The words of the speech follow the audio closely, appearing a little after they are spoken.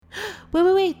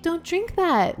Wait, don't drink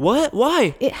that. What?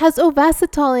 Why? It has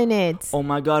ovasitol in it. Oh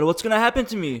my God, what's gonna happen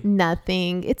to me?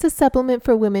 Nothing. It's a supplement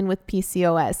for women with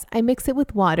PCOS. I mix it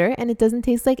with water and it doesn't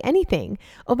taste like anything.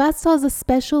 Ovasitol is a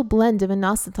special blend of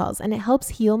inositols and it helps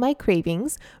heal my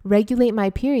cravings, regulate my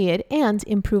period, and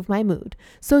improve my mood.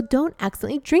 So don't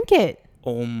accidentally drink it.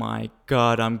 Oh my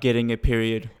God, I'm getting a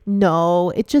period.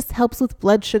 No, it just helps with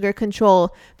blood sugar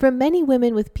control. For many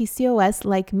women with PCOS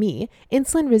like me,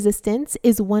 insulin resistance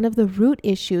is one of the root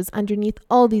issues underneath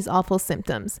all these awful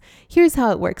symptoms. Here's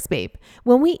how it works, babe.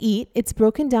 When we eat, it's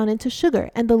broken down into sugar,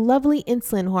 and the lovely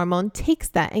insulin hormone takes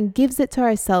that and gives it to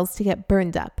our cells to get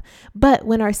burned up. But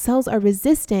when our cells are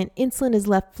resistant, insulin is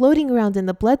left floating around in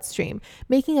the bloodstream,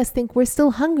 making us think we're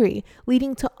still hungry,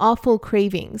 leading to awful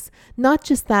cravings. Not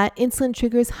just that, insulin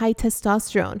triggers high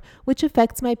testosterone, which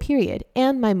affects my period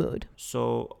and my mood.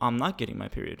 So I'm not getting my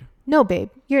period. No, babe,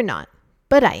 you're not.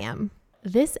 But I am.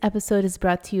 This episode is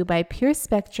brought to you by Pure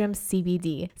Spectrum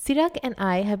CBD. Sirak and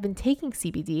I have been taking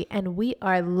CBD and we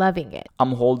are loving it.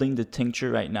 I'm holding the tincture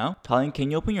right now. Tallene,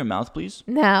 can you open your mouth, please?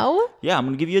 Now? Yeah, I'm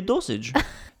gonna give you a dosage.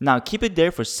 Now keep it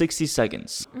there for 60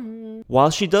 seconds.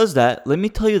 While she does that, let me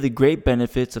tell you the great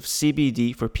benefits of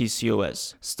CBD for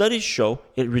PCOS. Studies show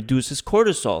it reduces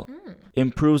cortisol,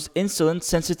 improves insulin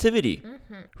sensitivity,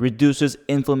 reduces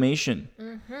inflammation.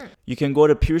 You can go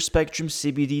to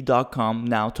purespectrumcbd.com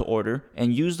now to order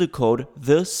and use the code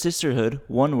THESISTERHOOD,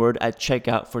 one word, at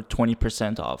checkout for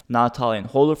 20% off. Now, Tallene,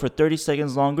 hold it for 30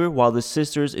 seconds longer while the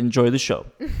sisters enjoy the show.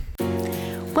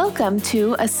 Welcome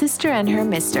to A Sister and Her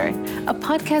Mister, a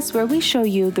podcast where we show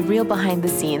you the real behind the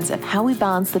scenes of how we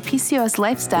balance the PCOS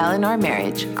lifestyle in our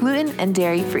marriage, gluten and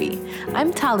dairy free.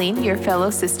 I'm Tallene, your fellow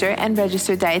sister and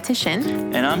registered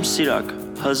dietitian. And I'm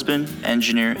Sirak, husband,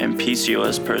 engineer, and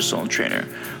PCOS personal trainer.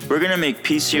 We're gonna make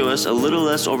PCOS a little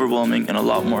less overwhelming and a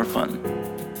lot more fun.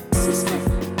 Sister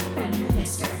and her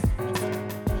mister.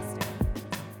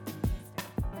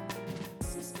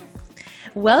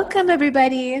 Welcome,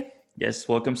 everybody. Yes,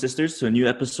 welcome, sisters, to a new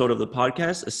episode of the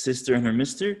podcast, A Sister and Her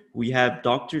Mister. We have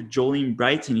Dr. Jolene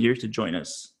Brighten here to join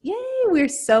us. Yay, we're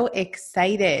so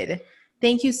excited.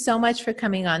 Thank you so much for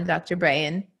coming on, Dr.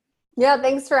 Brian. Yeah,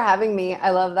 thanks for having me. I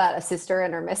love that, a sister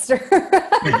and her mister.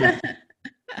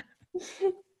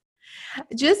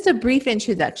 Just a brief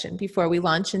introduction before we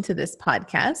launch into this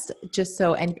podcast, just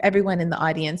so and everyone in the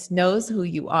audience knows who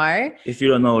you are. If you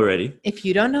don't know already. If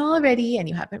you don't know already and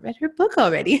you haven't read her book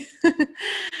already,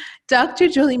 Dr.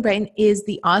 Jolene Brighten is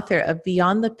the author of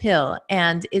Beyond the Pill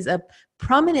and is a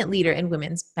prominent leader in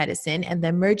women's medicine and the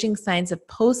emerging signs of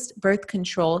post-birth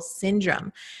control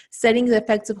syndrome, studying the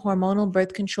effects of hormonal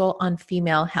birth control on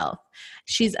female health.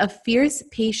 She's a fierce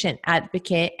patient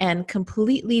advocate and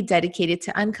completely dedicated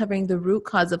to uncovering the root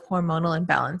cause of hormonal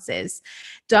imbalances.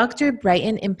 Dr.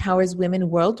 Brighten empowers women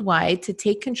worldwide to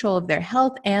take control of their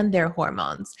health and their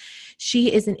hormones.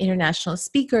 She is an international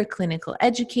speaker, clinical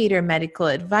educator, medical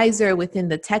advisor within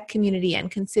the tech community,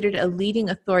 and considered a leading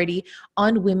authority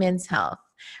on women's health.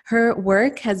 Her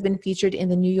work has been featured in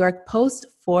the New York Post,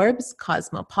 Forbes,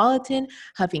 Cosmopolitan,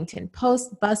 Huffington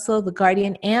Post, Bustle, The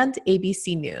Guardian, and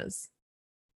ABC News.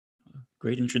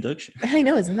 Great introduction. I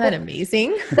know, isn't that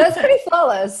amazing? That's pretty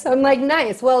flawless. I'm like,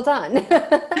 nice, well done.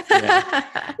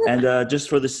 Yeah. And just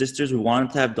for the sisters, we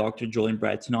wanted to have Dr. Jolene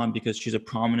Brighten on because she's a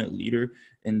prominent leader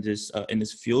in this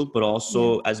field, but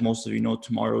also, as most of you know,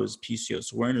 tomorrow is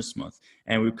PCOS Awareness Month.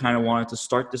 And we kind of wanted to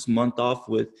start this month off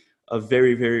with a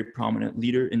very, very prominent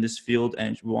leader in this field,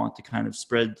 and we want to kind of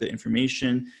spread the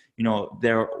information. You know,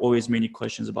 there are always many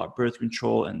questions about birth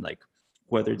control and like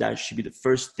whether that should be the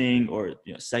first thing or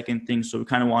second thing. So we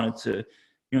kind of wanted to,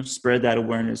 spread that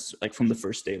awareness like from the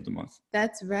first day of the month.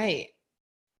 That's right.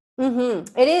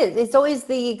 Mm-hmm. It is. It's always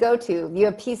the go-to. You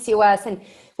have PCOS, and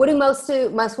what do most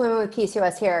women with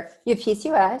PCOS hear? You have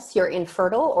PCOS, you're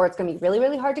infertile, or it's going to be really,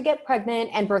 really hard to get pregnant,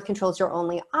 and birth control is your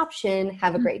only option.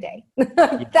 Have a great day.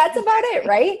 That's about it,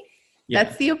 right? Yeah.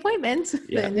 That's the appointment,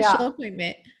 the initial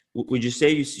appointment. Would you say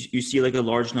you see like a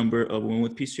large number of women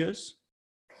with PCOS?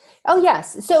 Oh,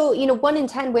 yes. So, 1 in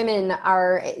 10 women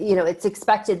are, it's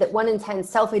expected that 1 in 10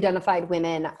 self-identified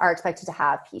women are expected to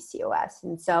have PCOS.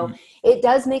 And so it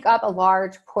does make up a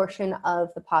large portion of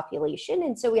the population.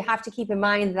 And so we have to keep in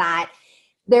mind that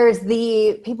there's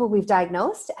the people we've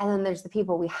diagnosed, and then there's the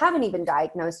people we haven't even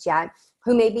diagnosed yet,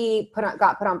 who maybe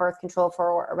got put on birth control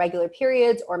for irregular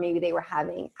periods, or maybe they were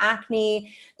having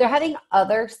acne. They're having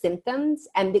other symptoms,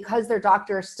 and because their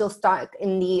doctor is still stuck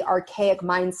in the archaic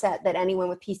mindset that anyone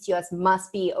with PCOS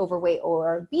must be overweight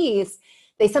or obese,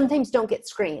 they sometimes don't get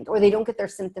screened, or they don't get their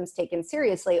symptoms taken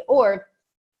seriously, or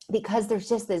because there's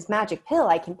just this magic pill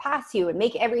I can pass you and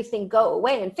make everything go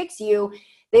away and fix you,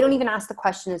 They don't even ask the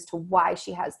question as to why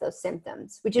she has those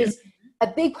symptoms, which is a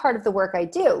big part of the work I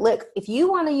do. Look, if you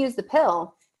want to use the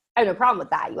pill, I have no problem with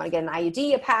that. You want to get an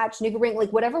IUD, a patch, nickel ring,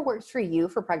 like whatever works for you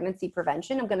for pregnancy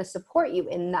prevention, I'm going to support you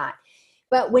in that.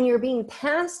 But when you're being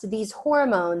passed these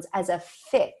hormones as a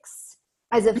fix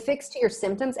to your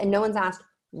symptoms, and no one's asked,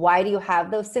 why do you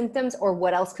have those symptoms or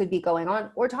what else could be going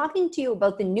on? Or talking to you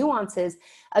about the nuances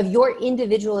of your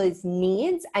individual's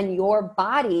needs and your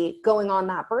body going on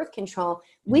that birth control,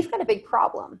 we've got a big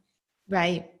problem.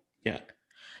 Right. Yeah.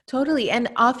 Totally. And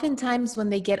oftentimes when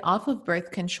they get off of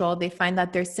birth control, they find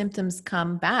that their symptoms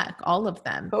come back, all of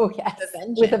them. Oh, yes.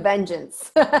 With a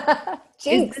vengeance.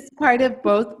 Is this part of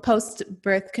both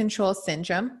post-birth control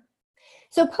syndrome?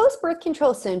 So post-birth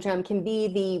control syndrome can be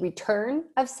the return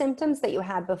of symptoms that you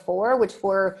had before, which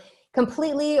were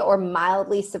completely or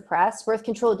mildly suppressed. Birth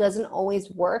control doesn't always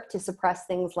work to suppress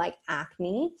things like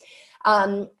acne.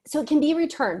 So it can be a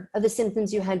return of the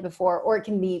symptoms you had before, or it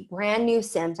can be brand new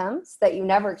symptoms that you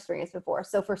never experienced before.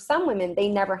 So for some women, they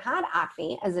never had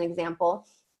acne, as an example.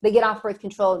 They get off birth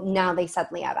control, now they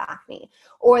suddenly have acne.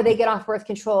 Or they get off birth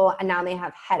control and now they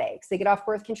have headaches. They get off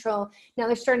birth control, now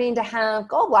they're starting to have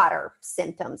gallbladder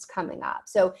symptoms coming up.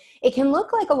 So it can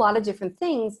look like a lot of different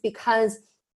things because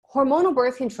hormonal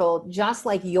birth control, just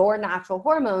like your natural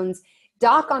hormones,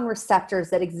 dock on receptors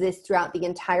that exist throughout the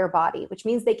entire body, which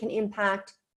means they can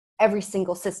impact every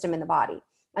single system in the body.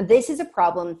 And this is a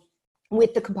problem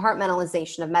with the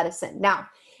compartmentalization of medicine. Now,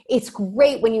 it's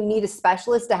great when you need a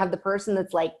specialist to have the person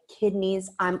that's like, kidneys,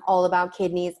 I'm all about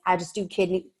kidneys, I just do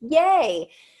kidney, yay.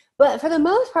 But for the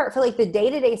most part, for like the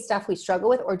day-to-day stuff we struggle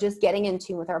with or just getting in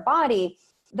tune with our body,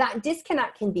 that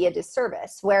disconnect can be a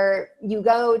disservice where you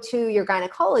go to your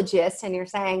gynecologist and you're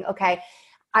saying, okay,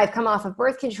 I've come off of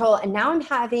birth control and now I'm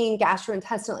having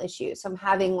gastrointestinal issues. So I'm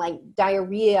having like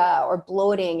diarrhea or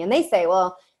bloating. And they say,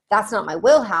 well, that's not my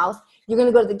wheelhouse. You're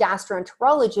going to go to the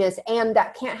gastroenterologist, and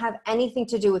that can't have anything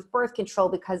to do with birth control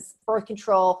because birth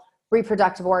control,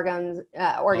 reproductive organs,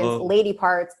 lady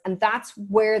parts, and that's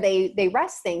where they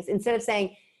rest things instead of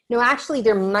saying, no, actually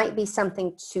there might be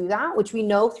something to that, which we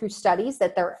know through studies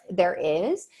that there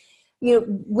is. You know,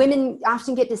 women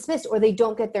often get dismissed or they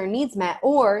don't get their needs met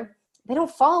or they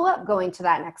don't follow up going to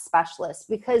that next specialist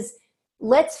because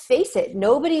let's face it,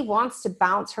 nobody wants to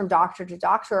bounce from doctor to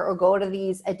doctor or go to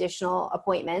these additional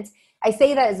appointments. I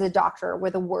say that as a doctor,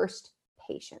 we're the worst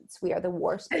patients. We are the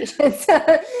worst patients.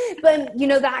 But, you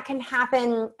know, that can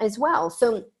happen as well.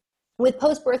 So with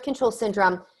post-birth control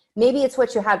syndrome, maybe it's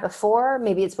what you had before,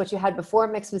 maybe it's what you had before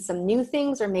mixed with some new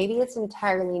things, or maybe it's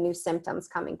entirely new symptoms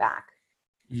coming back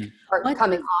or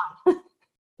coming on.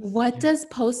 What does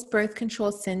post-birth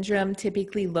control syndrome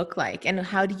typically look like, and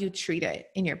how do you treat it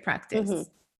in your practice?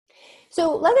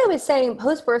 So like I was saying,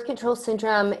 post-birth control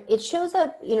syndrome, it shows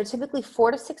up, you know, typically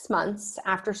 4 to 6 months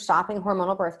after stopping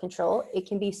hormonal birth control. It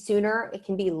can be sooner, it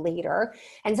can be later.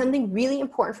 And something really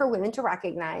important for women to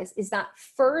recognize is that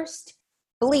first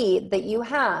bleed that you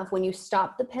have when you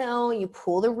stop the pill, you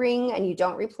pull the ring and you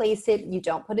don't replace it, you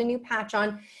don't put a new patch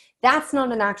on, that's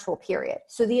not an actual period.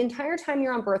 So the entire time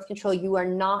you're on birth control, you are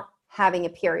not having a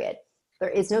period. There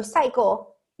is no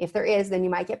cycle. If there is, then you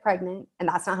might get pregnant, and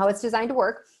that's not how it's designed to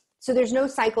work. So there's no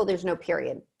cycle, there's no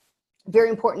period. Very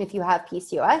important if you have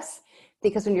PCOS,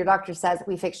 because when your doctor says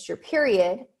we fixed your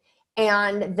period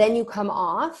and then you come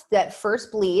off that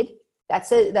first bleed,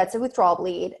 that's a withdrawal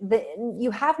bleed, then you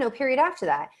have no period after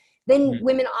that. Then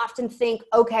women often think,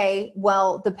 okay,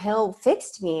 well, the pill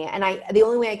fixed me and the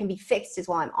only way I can be fixed is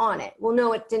while I'm on it. Well,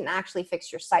 no, it didn't actually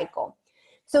fix your cycle.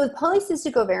 So with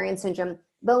polycystic ovarian syndrome,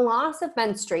 the loss of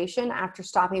menstruation after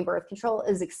stopping birth control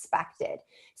is expected.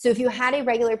 So if you had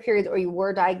irregular periods or you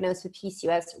were diagnosed with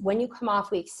PCOS, when you come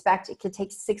off, we expect it could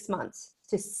take 6 months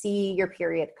to see your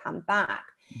period come back.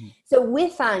 So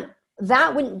with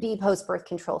that wouldn't be post-birth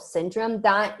control syndrome.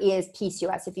 That is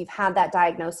PCOS. If you've had that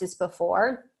diagnosis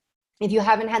before, if you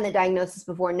haven't had the diagnosis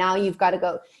before, now you've got to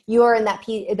go, you are in that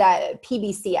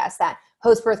PBCS, that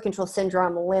post-birth control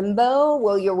syndrome limbo,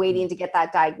 while you're waiting to get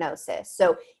that diagnosis.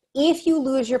 So if you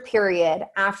lose your period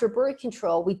after birth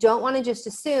control, we don't want to just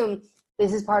assume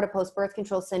this is part of post-birth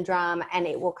control syndrome and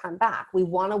it will come back. We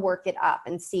want to work it up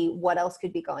and see what else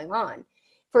could be going on.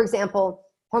 For example,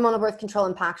 hormonal birth control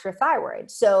impacts your thyroid.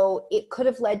 So it could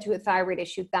have led to a thyroid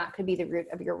issue. That could be the root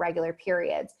of your regular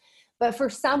periods. But for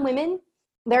some women,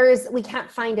 we can't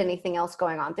find anything else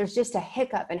going on. There's just a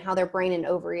hiccup in how their brain and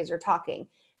ovaries are talking.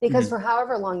 Because for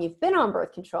however long you've been on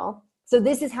birth control, so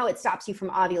this is how it stops you from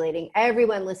ovulating.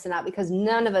 Everyone listen up, because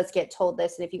none of us get told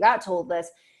this. And if you got told this,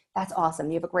 that's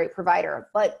awesome. You have a great provider.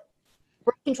 But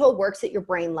birth control works at your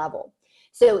brain level.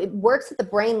 So it works at the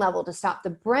brain level to stop the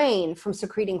brain from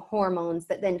secreting hormones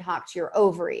that then talk to your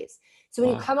ovaries. So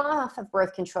when you come off of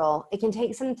birth control, it can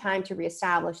take some time to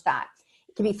reestablish that.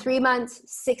 It can be 3 months,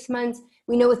 6 months.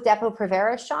 We know with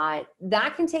Depo-Provera shot,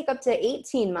 that can take up to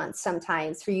 18 months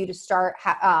sometimes for you to start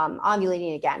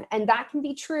ovulating again. And that can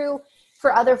be true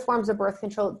for other forms of birth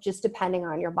control, just depending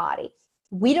on your body.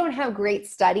 We don't have great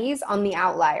studies on the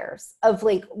outliers of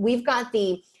like, we've got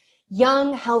the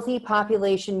young, healthy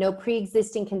population, no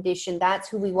pre-existing condition. That's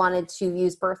who we wanted to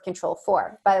use birth control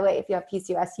for. By the way, if you have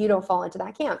PCOS, you don't fall into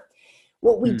that camp.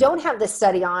 What we don't have this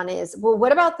study on is, well,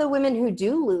 what about the women who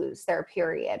do lose their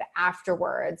period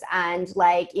afterwards? And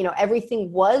like, you know,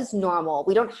 everything was normal.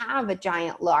 We don't have a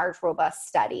giant, large, robust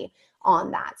study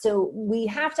on that. So we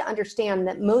have to understand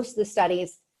that most of the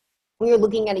studies, we are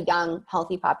looking at a young,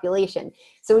 healthy population.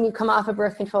 So when you come off of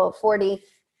birth control at 40,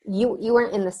 you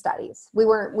weren't in the studies. We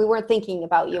weren't thinking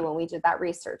about you when we did that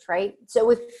research, right? So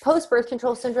with post-birth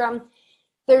control syndrome,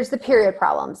 there's the period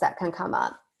problems that can come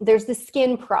up. There's the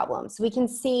skin problems. We can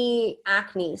see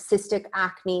acne, cystic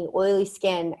acne, oily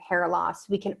skin, hair loss.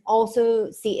 We can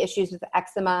also see issues with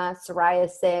eczema,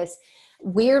 psoriasis,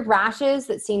 weird rashes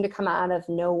that seem to come out of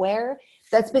nowhere.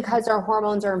 That's because our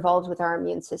hormones are involved with our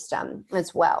immune system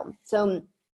as well. So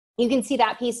you can see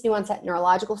that piece, new onset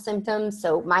neurological symptoms.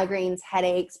 So migraines,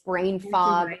 headaches, brain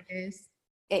fog,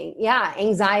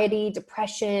 anxiety,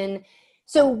 depression.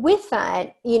 So with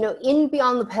that, you know, in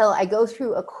Beyond the Pill, I go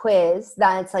through a quiz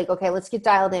that's like, okay, let's get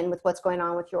dialed in with what's going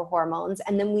on with your hormones.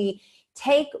 And then we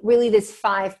take really this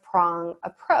 5-prong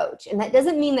approach. And that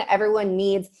doesn't mean that everyone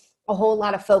needs a whole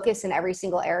lot of focus in every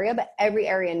single area, but every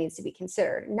area needs to be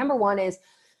considered. Number one is,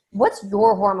 what's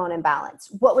your hormone imbalance?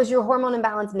 What was your hormone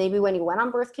imbalance maybe when you went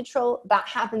on birth control? That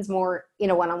happens more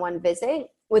in a one-on-one visit.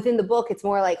 Within the book, it's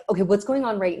more like, okay, what's going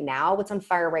on right now? What's on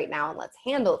fire right now? And let's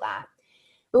handle that.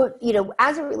 But, you know,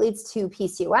 as it relates to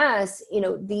PCOS, you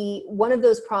know, one of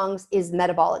those prongs is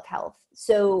metabolic health.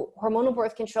 So hormonal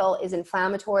birth control is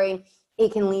inflammatory.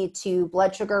 It can lead to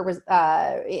blood sugar,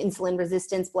 insulin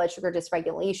resistance, blood sugar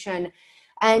dysregulation,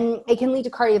 and it can lead to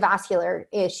cardiovascular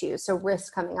issues. So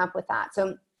risk coming up with that.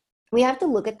 So we have to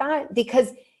look at that,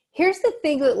 because here's the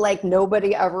thing that like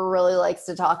nobody ever really likes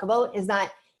to talk about is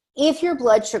that if your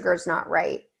blood sugar is not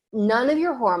right, none of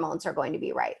your hormones are going to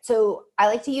be right. So I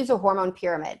like to use a hormone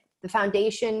pyramid. The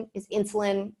foundation is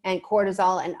insulin and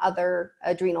cortisol and other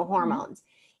adrenal hormones.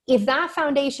 If that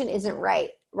foundation isn't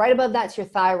right, right above that's your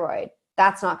thyroid.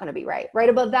 That's not going to be right. Right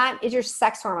above that is your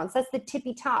sex hormones. That's the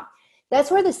tippy top. That's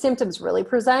where the symptoms really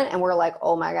present. And we're like,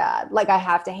 oh my God, like I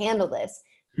have to handle this.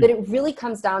 But it really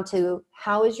comes down to,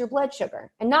 how is your blood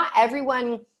sugar? And not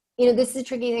everyone, you know, this is the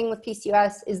tricky thing with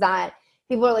PCOS is that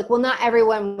people are like, well, not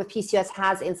everyone with PCOS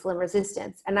has insulin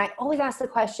resistance. And I always ask the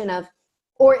question of,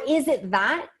 or is it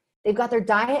that they've got their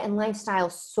diet and lifestyle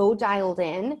so dialed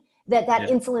in that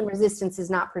insulin resistance is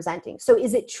not presenting? So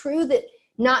is it true that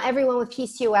not everyone with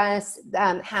PCOS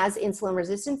has insulin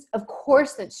resistance? Of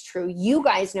course that's true. You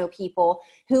guys know people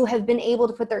who have been able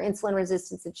to put their insulin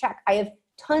resistance in check. I have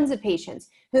tons of patients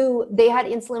who they had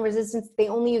insulin resistance. They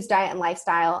only use diet and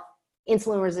lifestyle.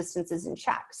 Insulin resistance is in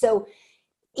check. So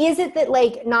is it that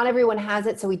like not everyone has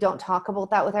it, so we don't talk about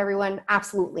that with everyone?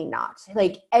 Absolutely not.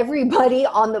 Like everybody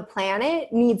on the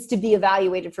planet needs to be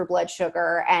evaluated for blood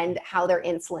sugar and how their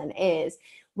insulin is,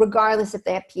 regardless if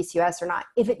they have PCOS or not.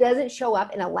 If it doesn't show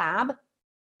up in a lab,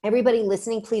 everybody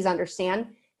listening, please understand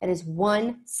that is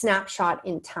one snapshot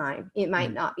in time. It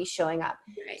might not be showing up.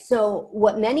 Right. So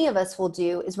what many of us will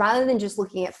do is, rather than just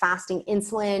looking at fasting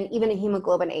insulin, even a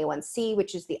hemoglobin A1C,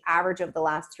 which is the average of the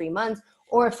last 3 months,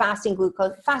 or fasting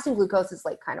glucose is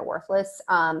like kind of worthless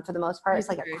for the most part. It's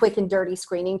like a quick and dirty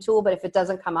screening tool, but if it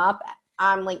doesn't come up,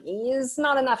 I'm like, it's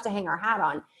not enough to hang our hat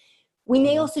on. We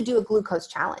may also do a glucose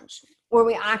challenge, where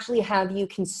we actually have you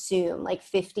consume like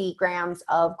 50 grams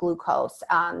of glucose,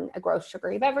 a gross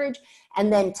sugary beverage,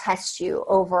 and then test you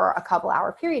over a couple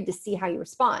hour period to see how you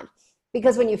respond.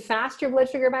 Because when you fast, your blood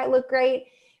sugar might look great,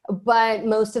 but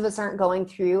most of us aren't going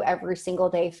through every single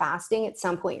day fasting. At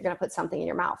some point, you're going to put something in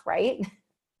your mouth, right?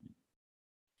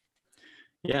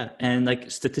 Yeah. And like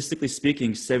statistically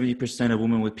speaking, 70% of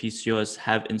women with PCOS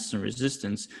have insulin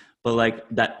resistance, but like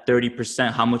that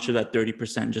 30%, how much of that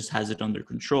 30% just has it under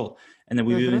control? And then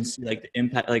we even see like the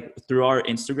impact, like through our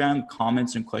Instagram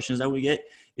comments and questions that we get,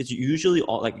 it's usually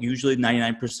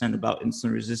 99% about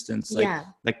insulin resistance,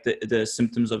 like the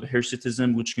symptoms of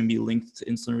hirsutism, which can be linked to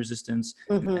insulin resistance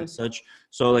and such.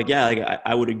 So like,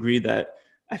 I would agree that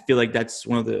I feel like that's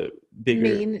one of the bigger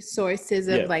main sources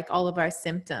of Yeah. like all of our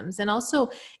symptoms. And also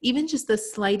even just the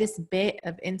slightest bit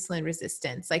of insulin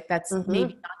resistance, like that's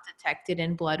maybe not detected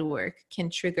in blood work, can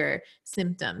trigger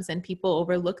symptoms, and people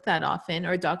overlook that often,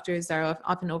 or doctors are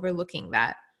often overlooking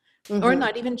that, or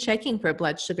not even checking for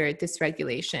blood sugar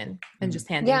dysregulation and just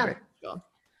handing Yeah. birth control.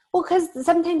 Well, because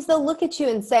sometimes they'll look at you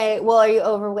and say, well, are you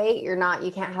overweight? You're not,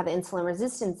 you can't have insulin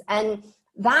resistance. And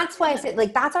that's why I said,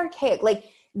 like, that's archaic. Like,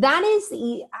 that is,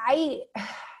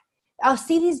 I'll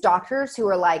see these doctors who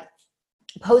are like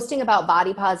posting about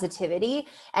body positivity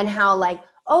and how like,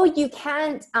 oh, you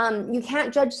can't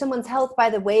judge someone's health by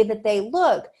the way that they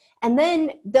look. And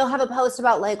then they'll have a post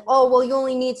about like, oh, well, you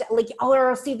only need to, like, or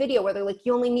I'll see a video where they're like,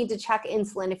 you only need to check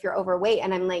insulin if you're overweight.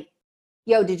 And I'm like,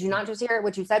 yo, did you not just hear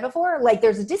what you said before? Like,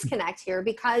 there's a disconnect here,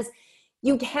 because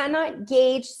you cannot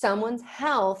gauge someone's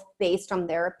health based on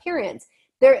their appearance.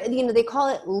 They're, they call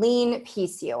it lean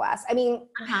PCOS. I mean,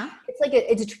 it's like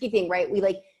it's a tricky thing, right? We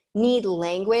like need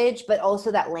language, but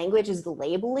also that language is the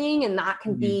labeling, and that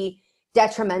can be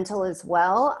detrimental as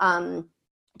well.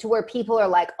 To where people are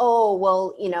like, oh,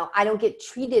 well, I don't get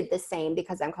treated the same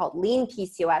because I'm called lean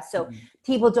PCOS. So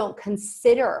people don't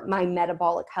consider my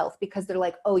metabolic health because they're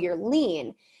like, oh, you're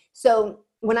lean. So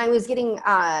when I was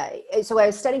I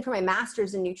was studying for my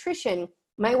master's in nutrition,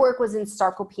 my work was in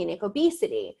sarcopenic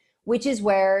obesity, which is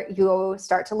where you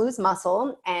start to lose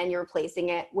muscle and you're replacing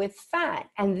it with fat.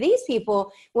 And these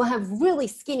people will have really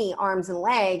skinny arms and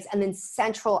legs, and then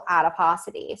central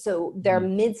adiposity. So their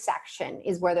midsection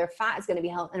is where their fat is going to be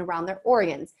held, and around their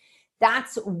organs.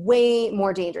 That's way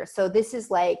more dangerous. So this is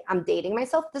like, I'm dating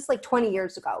myself. This is like 20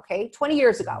 years ago. Okay. 20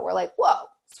 years ago, we're like, whoa,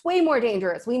 it's way more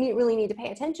dangerous. We really need to pay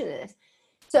attention to this.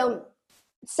 So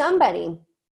somebody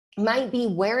might be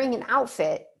wearing an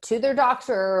outfit to their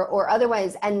doctor or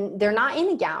otherwise, and they're not in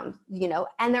a gown,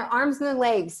 and their arms and their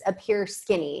legs appear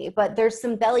skinny, but there's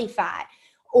some belly fat,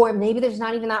 or maybe there's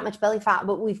not even that much belly fat,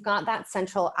 but we've got that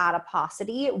central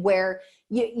adiposity where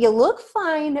you look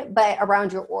fine, but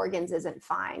around your organs isn't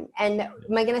fine. And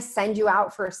am I going to send you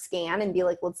out for a scan and be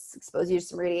like, let's expose you to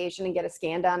some radiation and get a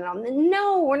scan done?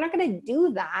 No, we're not going to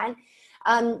do that.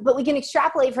 But we can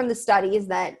extrapolate from the studies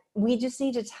that we just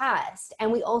need to test.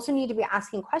 And we also need to be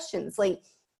asking questions like,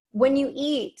 when you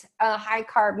eat a high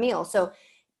carb meal, so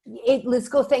let's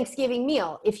go Thanksgiving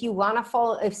meal. If you want to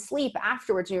fall asleep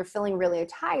afterwards and you're feeling really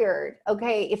tired,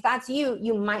 okay, if that's you,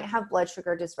 you might have blood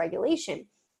sugar dysregulation.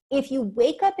 If you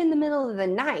wake up in the middle of the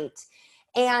night,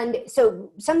 and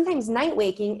so sometimes night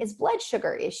waking is blood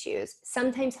sugar issues.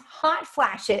 Sometimes hot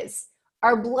flashes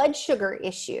are blood sugar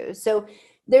issues. So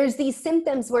there's these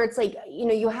symptoms where it's like,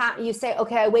 you say,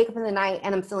 okay, I wake up in the night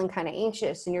and I'm feeling kind of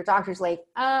anxious. And your doctor's like,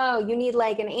 oh, you need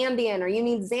like an Ambien, or you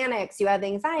need Xanax, you have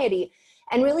anxiety.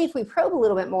 And really, if we probe a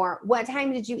little bit more, what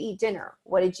time did you eat dinner?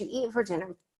 What did you eat for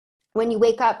dinner? When you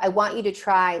wake up, I want you to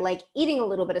try like eating a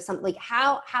little bit of something. Like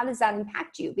how does that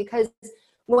impact you? Because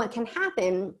what can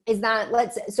happen is that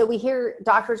so we hear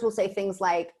doctors will say things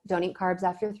like, don't eat carbs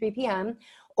after 3 p.m.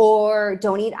 or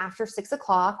don't eat after 6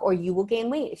 o'clock, or you will gain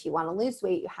weight. If you want to lose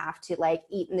weight, you have to like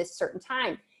eat in this certain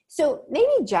time. So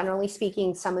maybe generally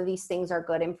speaking, some of these things are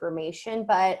good information,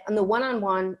 but on the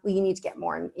one-on-one, we need to get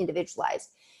more individualized.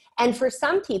 And for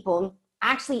some people,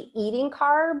 actually eating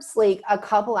carbs like a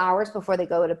couple hours before they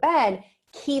go to bed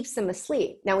keeps them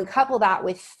asleep. Now we couple that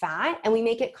with fat and we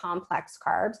make it complex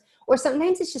carbs, or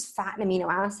sometimes it's just fat and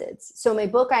amino acids. So in my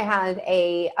book, I have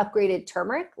a upgraded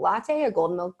turmeric latte, a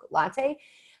golden milk latte.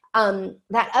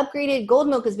 That upgraded gold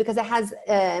milk is because it has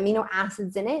amino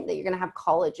acids in it that you're going to have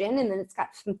collagen, and then it's got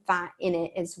some fat in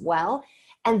it as well.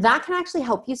 And that can actually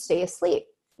help you stay asleep.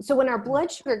 So when our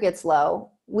blood sugar gets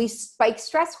low, we spike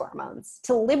stress hormones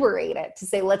to liberate it, to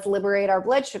say, let's liberate our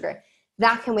blood sugar.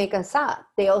 That can wake us up.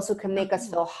 They also can make us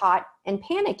feel hot and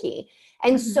panicky.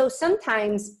 And so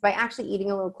sometimes by actually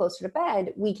eating a little closer to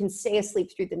bed, we can stay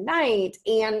asleep through the night.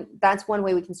 And that's one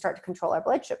way we can start to control our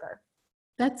blood sugar.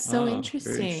 That's so Very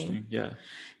interesting. Yeah.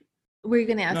 We're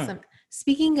going to ask some.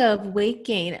 Speaking of weight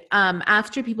gain,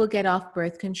 after people get off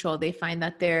birth control, they find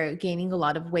that they're gaining a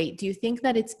lot of weight. Do you think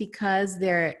that it's because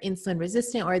they're insulin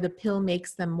resistant, or the pill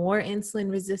makes them more insulin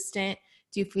resistant?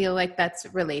 Do you feel like that's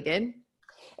related?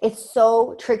 It's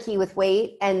so tricky with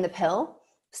weight and the pill.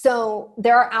 So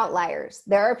there are outliers.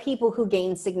 There are people who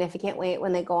gain significant weight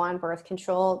when they go on birth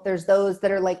control. There's those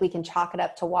that are like, we can chalk it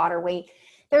up to water weight.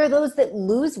 There are those that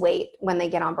lose weight when they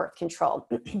get on birth control.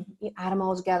 You add them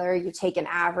all together, you take an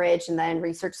average, and then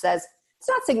research says it's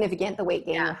not significant, the weight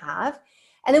gain you have.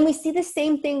 And then we see the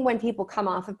same thing when people come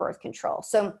off of birth control.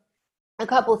 So A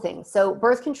couple of things. So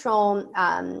birth control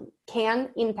can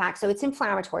impact, so it's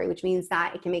inflammatory, which means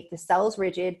that it can make the cells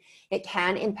rigid. It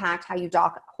can impact how you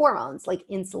dock hormones like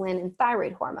insulin and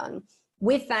thyroid hormone.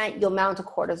 With that, you'll mount a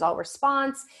cortisol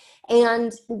response,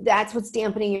 and that's what's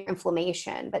dampening your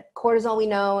inflammation. But cortisol, we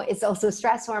know, is also a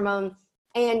stress hormone,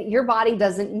 and your body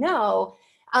doesn't know,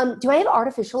 do I have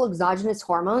artificial exogenous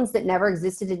hormones that never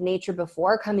existed in nature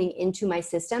before coming into my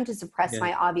system to suppress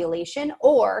my ovulation?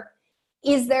 Or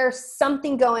is there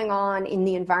something going on in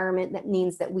the environment that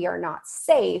means that we are not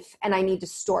safe and I need to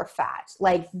store fat?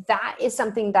 Like, that is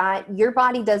something that your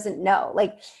body doesn't know.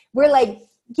 Like, we're like,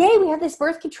 yay, we have this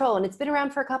birth control and it's been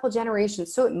around for a couple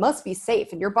generations, so it must be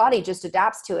safe. And your body just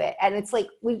adapts to it. And it's like,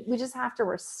 we just have to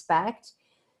respect.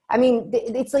 I mean,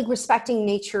 it's like respecting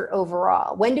nature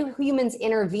overall. When do humans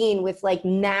intervene with like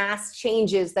mass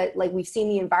changes that like we've seen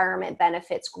the environment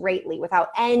benefits greatly without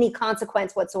any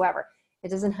consequence whatsoever? It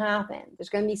doesn't happen. There's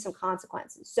going to be some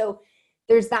consequences. So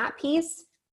there's that piece.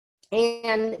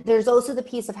 And there's also the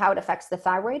piece of how it affects the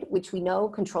thyroid, which we know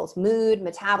controls mood,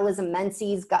 metabolism,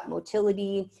 menses, gut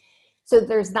motility. So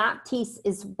there's that piece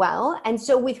as well. And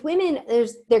so with women,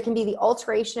 there can be the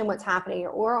alteration in what's happening in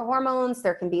your oral hormones.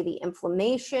 There can be the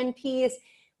inflammation piece.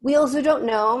 We also don't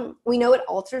know. We know it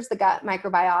alters the gut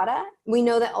microbiota. We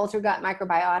know that altered gut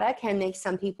microbiota can make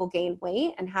some people gain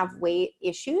weight and have weight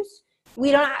issues.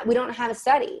 We don't have a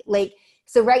study. Like,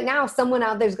 so right now, someone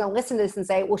out there is going to listen to this and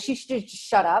say, well, she should just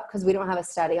shut up because we don't have a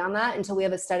study on that until we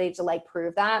have a study to like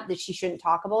prove that she shouldn't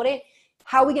talk about it.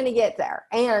 How are we going to get there?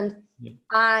 And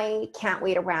I can't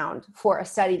wait around for a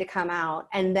study to come out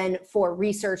and then for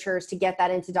researchers to get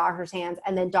that into doctors' hands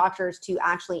and then doctors to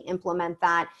actually implement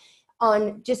that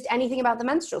on just anything about the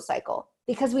menstrual cycle,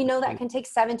 because we know that can take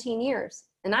 17 years.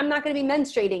 And I'm not going to be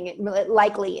menstruating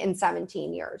likely in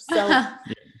 17 years. So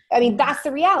I mean, that's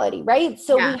the reality, right?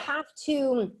 So we have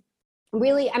to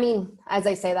really, I mean, as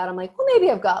I say that, I'm like, well,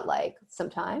 maybe I've got like some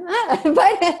time,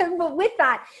 but with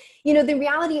that, you know, the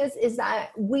reality is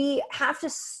that we have to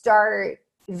start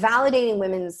validating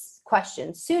women's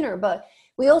questions sooner, but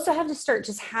we also have to start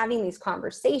just having these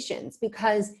conversations,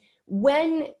 because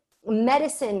when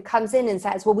medicine comes in and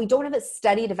says, well, we don't have a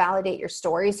study to validate your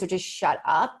story, so just shut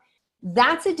up.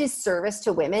 That's a disservice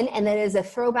to women. And that is a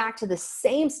throwback to the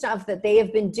same stuff that they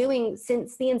have been doing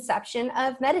since the inception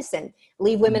of medicine.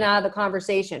 Leave women out of the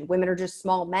conversation. Women are just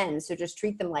small men, so just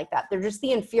treat them like that. They're just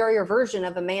the inferior version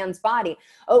of a man's body.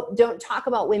 Oh, don't talk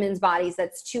about women's bodies.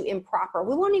 That's too improper.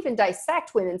 We won't even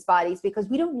dissect women's bodies because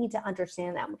we don't need to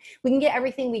understand them. We can get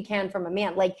everything we can from a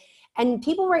man. Like, and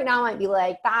people right now might be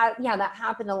like, that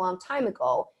happened a long time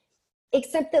ago.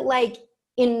 Except that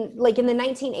in the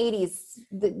 1980s,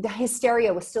 the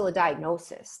hysteria was still a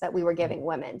diagnosis that we were giving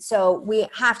women. So we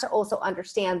have to also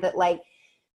understand that, like,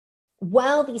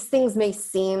 while these things may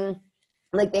seem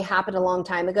like they happened a long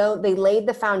time ago, they laid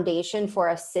the foundation for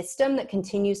a system that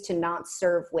continues to not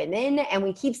serve women. And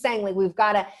we keep saying, like, we've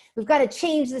got to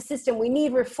change the system. We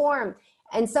need reform.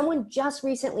 And someone just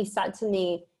recently said to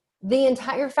me, the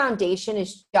entire foundation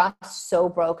is just so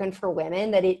broken for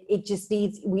women that it just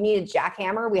we need a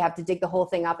jackhammer. We have to dig the whole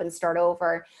thing up and start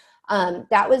over.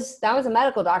 That was a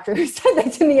medical doctor who said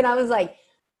that to me. And I was like,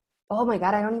 oh my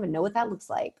God, I don't even know what that looks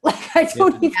like. Like, I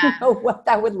don't even know what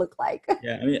that would look like.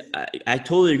 Yeah, I mean, I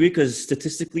totally agree, because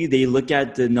statistically they look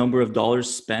at the number of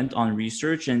dollars spent on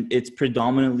research and it's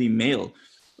predominantly male.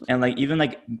 And like, even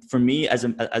like for me as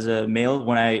a male,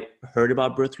 when I heard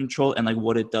about birth control and like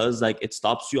what it does, like it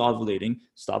stops you ovulating,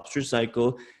 stops your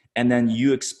cycle. And then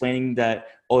you explaining that,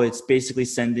 oh, it's basically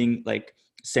sending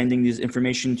this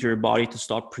information to your body to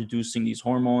stop producing these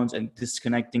hormones and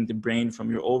disconnecting the brain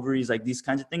from your ovaries, like these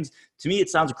kinds of things. To me,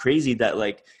 it sounds crazy that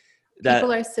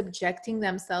people are subjecting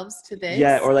themselves to this.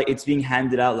 Yeah, or like it's being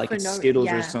handed out like it's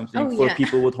Skittles or something for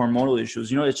people with hormonal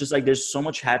issues. You know, it's just like there's so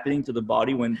much happening to the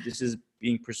body when this is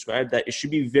being prescribed that it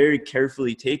should be very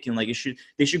carefully taken. Like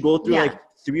they should go through like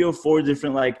 3 or 4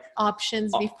 different like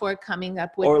options before coming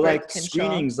up with or birth like control.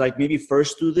 Screenings, like maybe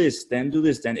first do this, then do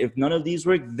this, then if none of these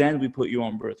work, then we put you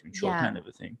on birth control, kind of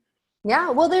a thing. Yeah,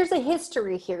 well, there's a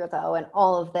history here though in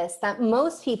all of this that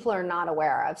most people are not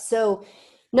aware of. So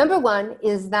number one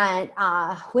is that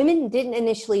women didn't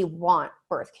initially want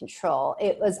birth control.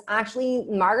 It was actually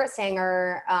Margaret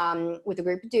Sanger with a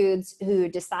group of dudes who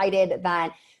decided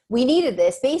that we needed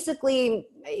this. Basically,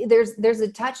 there's a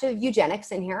touch of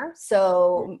eugenics in here.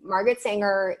 So Margaret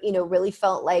Sanger, really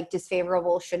felt like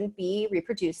disfavorable shouldn't be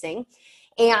reproducing.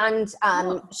 And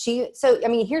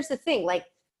here's the thing, like,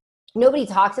 nobody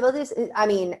talks about this. I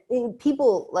mean,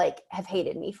 people like have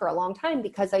hated me for a long time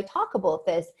because I talk about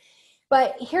this.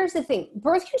 But here's the thing.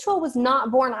 Birth control was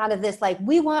not born out of this, like,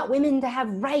 we want women to have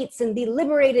rights and be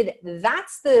liberated.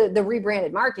 That's the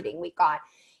rebranded marketing we got.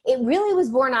 It really was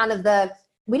born out of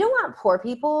we don't want poor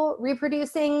people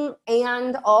reproducing,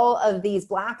 and all of these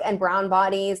Black and brown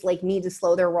bodies like need to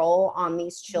slow their roll on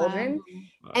these children.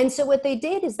 Wow. And so what they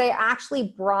did is they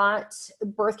actually brought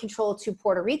birth control to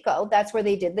Puerto Rico. That's where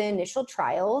they did the initial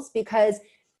trials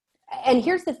and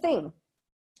here's the thing.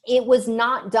 It was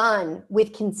not done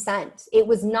with consent. It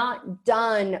was not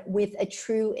done with a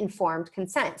true informed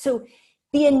consent. So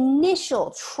the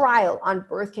initial trial on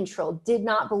birth control did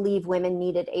not believe women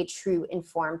needed a true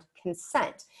informed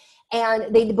consent.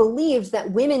 And they believed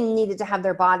that women needed to have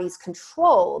their bodies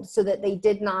controlled so that they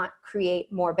did not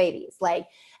create more babies.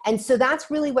 And so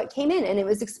that's really what came in, and it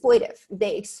was exploitive.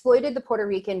 They exploited the Puerto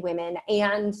Rican women,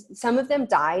 and some of them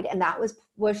died, and that was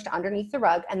pushed underneath the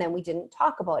rug, and then we didn't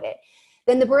talk about it.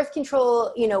 Then the birth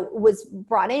control, was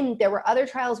brought in. There were other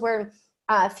trials where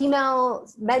female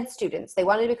med students, they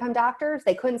wanted to become doctors.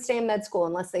 They couldn't stay in med school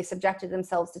unless they subjected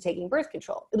themselves to taking birth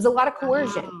control. It was a lot of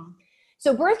coercion. Wow.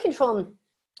 So birth control,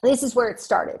 this is where it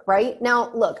started, right?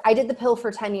 Now, look, I did the pill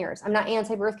for 10 years. I'm not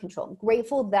anti-birth control. I'm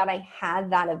grateful that I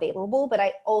had that available, but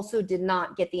I also did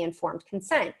not get the informed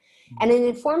consent. And an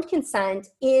informed consent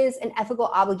is an ethical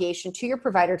obligation to your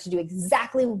provider to do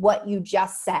exactly what you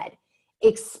just said.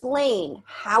 Explain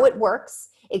how it works,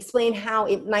 explain how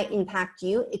it might impact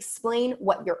you, explain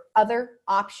what your other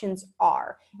options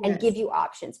are, and give you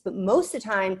options. But most of the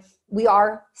time, we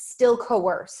are still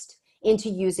coerced into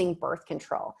using birth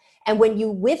control. And when you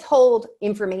withhold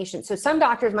information, so some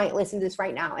doctors might listen to this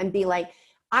right now and be like,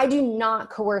 I do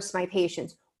not coerce my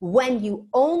patients. When you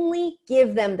only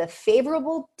give them the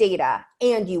favorable data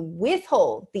and you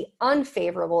withhold the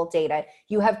unfavorable data,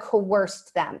 you have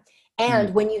coerced them.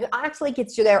 And when you actually get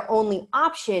to their only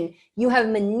option, you have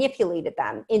manipulated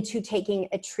them into taking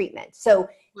a treatment. So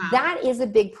that is a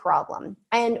big problem.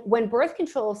 And when birth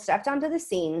control stepped onto the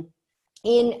scene,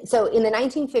 in the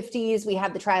 1950s, we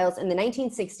have the trials. In the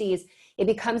 1960s, it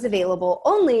becomes available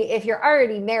only if you're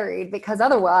already married, because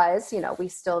otherwise, we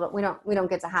don't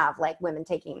get to have like women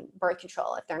taking birth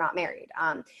control if they're not married.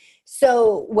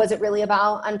 So was it really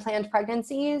about unplanned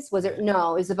pregnancies?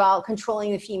 No, it was about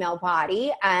controlling the female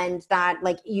body, and that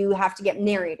like you have to get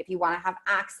married if you want to have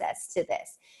access to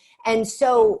this. And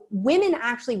so women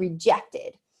actually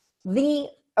rejected. The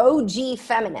OG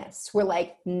feminists were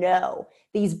like, no,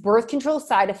 these birth control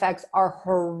side effects are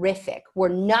horrific. We're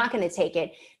not going to take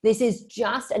it. This is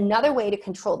just another way to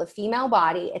control the female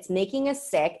body. It's making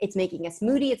us sick. It's making us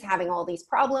moody. It's having all these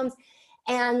problems.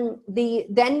 And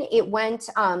then it went,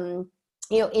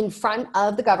 in front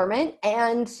of the government,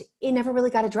 and it never really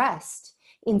got addressed.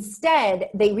 Instead,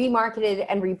 they remarketed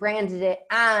and rebranded it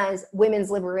as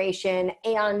women's liberation.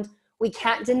 And we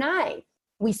can't deny,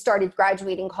 we started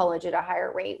graduating college at a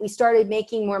higher rate. We started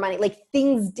making more money. Like,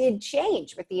 things did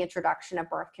change with the introduction of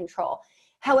birth control.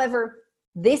 However,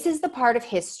 this is the part of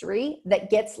history that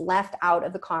gets left out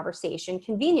of the conversation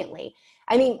conveniently.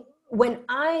 I mean, when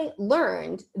I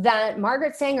learned that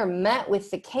Margaret Sanger met with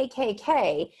the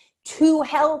KKK to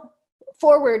help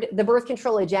forward the birth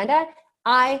control agenda,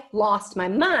 I lost my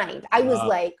mind. I was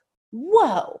like,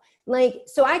 whoa. Like,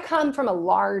 so I come from a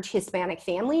large Hispanic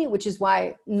family, which is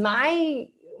why my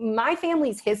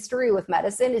family's history with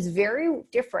medicine is very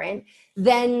different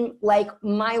than like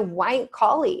my white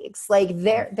colleagues. Like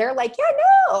they're like, yeah,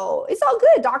 no, it's all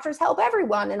good. Doctors help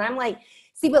everyone. And I'm like,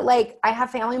 see, but like I have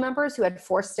family members who had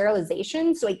forced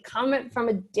sterilization. So I come from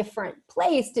a different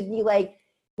place to be like,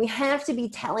 we have to be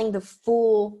telling the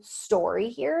full story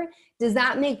here. Does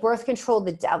that make birth control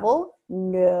the devil?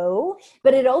 No,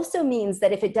 but it also means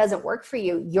that if it doesn't work for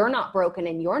you, you're not broken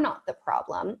and you're not the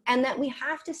problem. And that we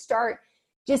have to start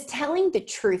just telling the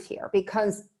truth here,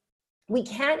 because we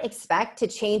can't expect to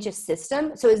change a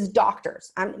system. So as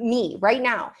doctors, me right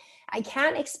now, I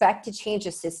can't expect to change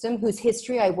a system whose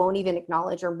history I won't even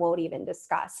acknowledge or won't even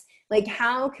discuss. Like,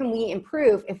 how can we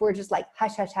improve if we're just like,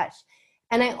 hush, hush, hush?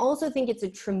 And I also think it's a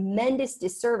tremendous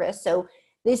disservice. So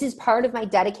this is part of my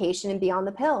dedication and Beyond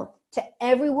the Pill to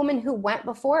every woman who went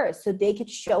before us, so they could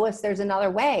show us there's another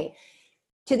way.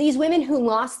 To these women who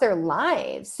lost their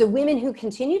lives, so women who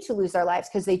continue to lose their lives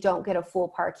because they don't get a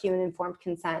full PARQ and informed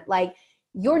consent, like,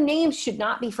 your name should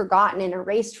not be forgotten and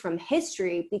erased from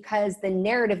history, because the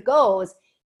narrative goes,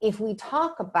 if we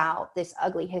talk about this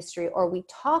ugly history or we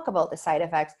talk about the side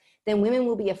effects, then women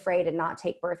will be afraid and not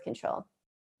take birth control.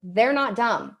 They're not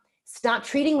dumb. Stop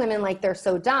treating women like they're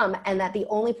so dumb, and that the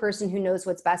only person who knows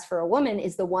what's best for a woman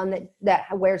is the one that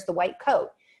wears the white coat.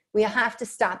 We have to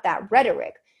stop that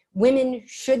rhetoric. Women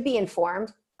should be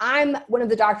informed. I'm one of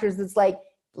the doctors that's like,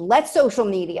 let social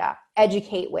media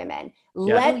educate women.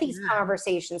 Let these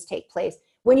conversations take place.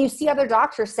 When you see other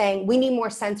doctors saying we need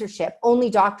more censorship, only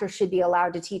doctors should be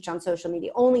allowed to teach on social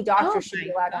media, only doctors should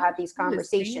be allowed to have these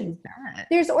conversations.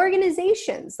 There's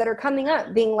organizations that are coming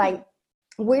up being like,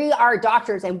 we are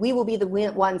doctors and we will be the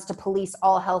ones to police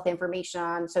all health information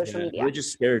on social media. We're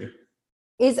just scared.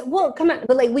 Well, come on,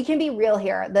 but like, we can be real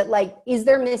here that like, is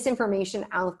there misinformation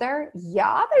out there?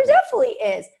 Yeah, there definitely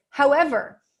is.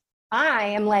 However,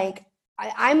 I'm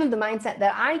of the mindset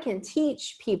that I can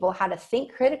teach people how to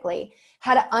think critically,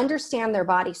 how to understand their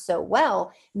body so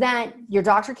well that your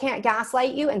doctor can't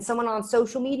gaslight you and someone on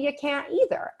social media can't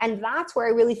either. And that's where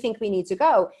I really think we need to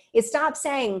go, is stop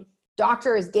saying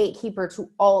doctor is gatekeeper to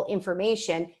all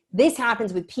information. This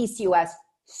happens with PCOS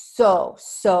so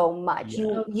much.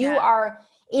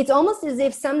 It's almost as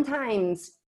if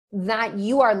sometimes that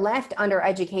you are left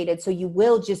undereducated, so you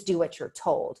will just do what you're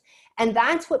told. And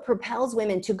that's what propels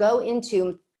women to go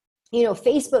into,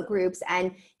 Facebook groups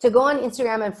and to go on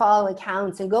Instagram and follow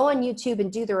accounts and go on YouTube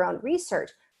and do their own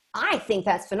research. I think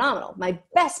that's phenomenal. My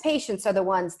best patients are the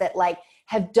ones that like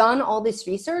have done all this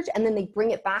research and then they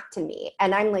bring it back to me.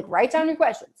 And I'm like, write down your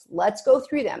questions. Let's go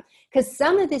through them. Because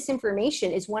some of this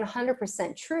information is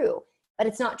 100% true, but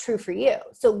it's not true for you.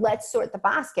 So let's sort the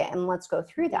basket and let's go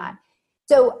through that.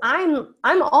 So I'm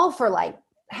all for like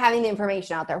having the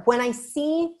information out there. When I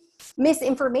see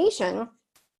misinformation,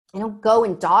 I don't go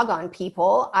and dog on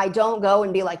people. I don't go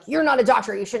and be like, you're not a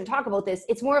doctor, you shouldn't talk about this.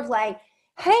 It's more of like,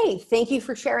 hey, thank you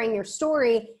for sharing your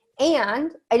story.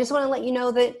 And I just want to let you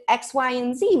know that X, Y,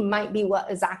 and Z might be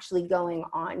what is actually going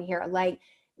on here. Like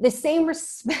the same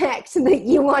respect that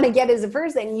you want to get as a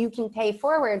person, you can pay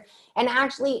forward. And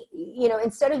actually,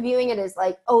 instead of viewing it as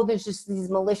like, oh, there's just these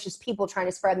malicious people trying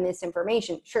to spread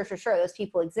misinformation. Sure. Those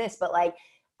people exist. But like,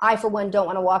 I, for one, don't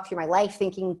want to walk through my life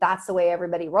thinking that's the way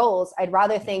everybody rolls. I'd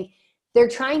rather think they're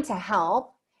trying to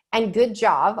help, and good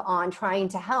job on trying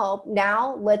to help.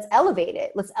 Now let's elevate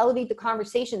it. Let's elevate the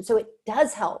conversation so it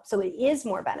does help, so it is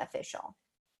more beneficial.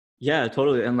 Yeah,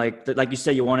 totally. And like you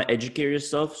said, you want to educate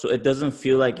yourself so it doesn't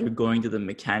feel like you're going to the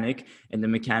mechanic and the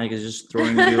mechanic is just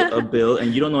throwing you a bill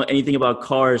and you don't know anything about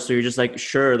cars. So you're just like,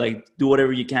 sure, like do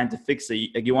whatever you can to fix it.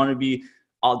 Like you want to be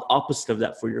opposite of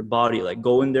that for your body. Like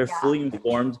go in there fully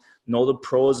informed, know the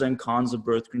pros and cons of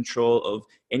birth control, of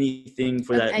anything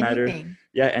for that matter.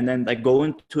 Yeah. And then like go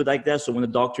into it like that. So when the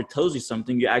doctor tells you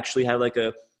something, you actually have like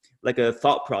a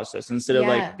thought process instead of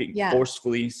like being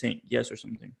forcefully saying yes or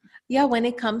something. Yeah. When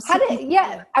it comes to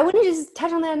I want to just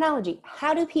touch on that analogy.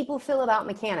 How do people feel about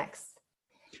mechanics?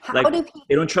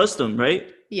 They don't trust them,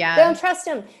 right? Yeah. They don't trust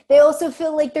them. They also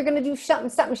feel like they're going to do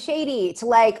something shady to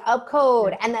like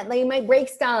upcode and that they might break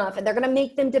stuff and they're going to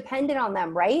make them dependent on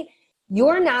them, right?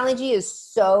 Your analogy is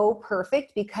so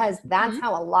perfect because that's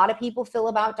how a lot of people feel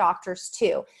about doctors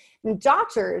too. And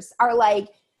doctors are like,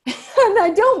 and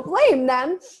I don't blame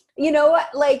them,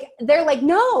 like they're like,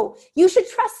 no, you should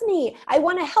trust me. I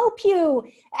want to help you.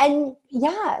 And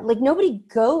like nobody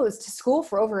goes to school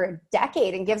for over a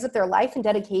decade and gives up their life and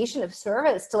dedication of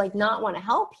service to like not want to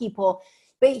help people.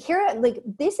 But here, like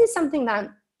this is something that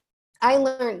I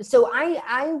learned. So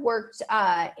I worked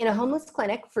in a homeless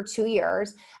clinic for 2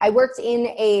 years. I worked in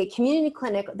a community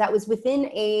clinic that was within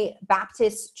a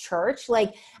Baptist church.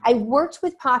 Like I worked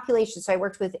with populations. So I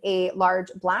worked with a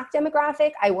large Black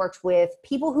demographic. I worked with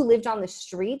people who lived on the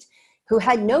street who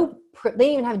had they didn't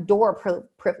even have door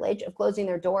privilege of closing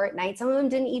their door at night. Some of them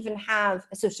didn't even have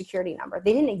a social security number.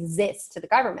 They didn't exist to the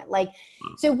government.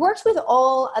 So I worked with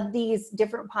all of these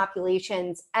different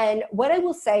populations. And what I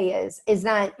will say is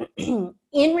that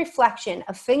in reflection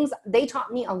of things, they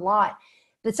taught me a lot.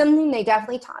 But something they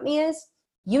definitely taught me is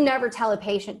you never tell a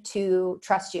patient to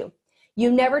trust you.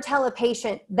 You never tell a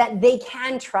patient that they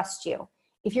can trust you.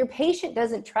 If your patient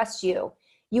doesn't trust you,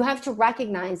 you have to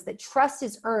recognize that trust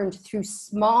is earned through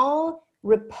small,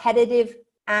 repetitive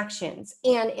actions.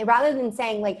 And rather than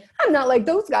saying like, I'm not like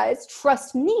those guys,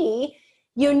 trust me,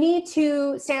 you need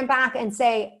to stand back and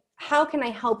say, how can I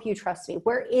help you trust me?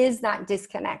 Where is that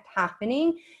disconnect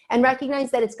happening? And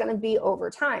recognize that it's going to be over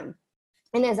time.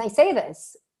 And as I say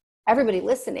this, everybody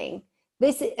listening,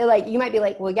 this like you might be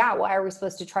like, well, yeah, why are we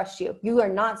supposed to trust you? You are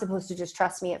not supposed to just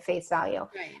trust me at face value.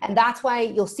 Right. And that's why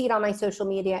you'll see it on my social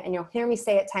media and you'll hear me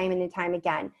say it time and time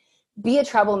again. Be a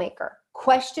troublemaker.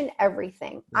 Question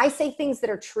everything. I say things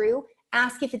that are true.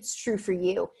 Ask if it's true for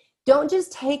you. Don't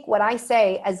just take what I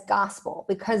say as gospel,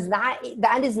 because that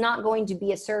is not going to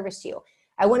be a service to you.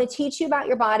 I want to teach you about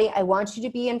your body. I want you to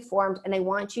be informed, and I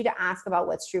want you to ask about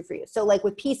what's true for you. So like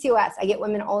with PCOS, I get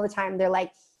women all the time. They're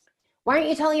like, why aren't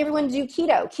you telling everyone to do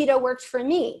keto? Keto works for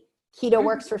me. Keto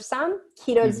works for some,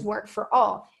 keto doesn't work for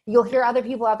all. You'll hear other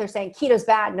people out there saying keto's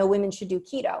bad, no women should do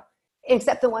keto,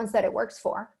 except the ones that it works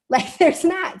for. Like there's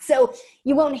not. So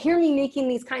you won't hear me making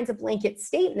these kinds of blanket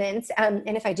statements. And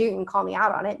if I do, you can call me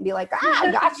out on it and be like,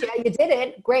 gotcha, you did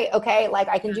it. Great. Okay. Like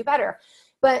I can do better.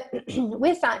 But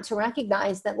with that, to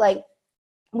recognize that like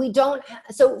we don't,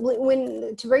 so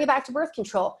when, to bring it back to birth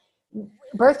control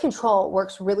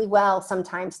works really well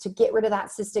sometimes to get rid of that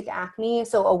cystic acne.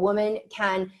 So a woman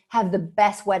can have the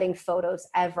best wedding photos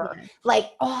ever. Yeah.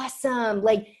 Like, awesome.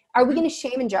 Like, are we going to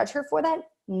shame and judge her for that?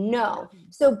 No.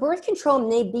 So birth control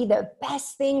may be the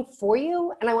best thing for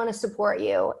you. And I want to support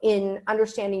you in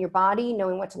understanding your body,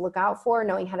 knowing what to look out for,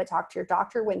 knowing how to talk to your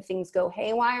doctor when things go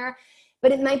haywire.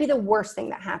 But it might be the worst thing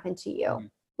that happened to you.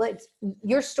 But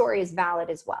your story is valid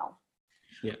as well.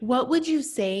 Yeah. What would you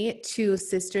say to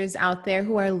sisters out there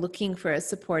who are looking for a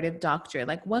supportive doctor?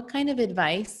 Like, what kind of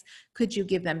advice could you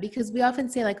give them? Because we often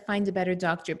say, like, find a better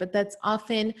doctor, but that's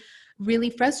often really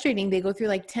frustrating. They go through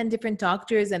like 10 different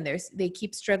doctors and they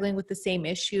keep struggling with the same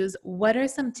issues. What are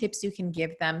some tips you can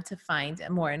give them to find a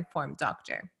more informed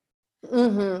doctor?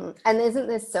 And isn't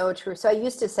this so true? So I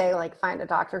used to say, like, find a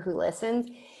doctor who listens.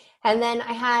 And then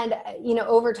I had,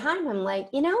 over time, I'm like,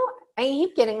 I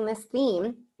keep getting this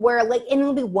theme where like, and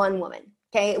it'll be one woman.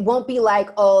 Okay. It won't be like,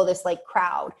 oh, this like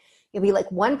crowd. It'll be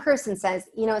like one person says,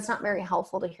 it's not very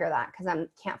helpful to hear that because I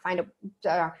can't find a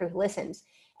doctor who listens.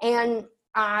 And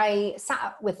I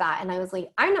sat with that and I was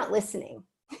like, I'm not listening.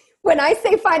 When I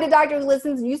say find a doctor who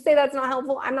listens, you say that's not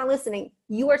helpful. I'm not listening.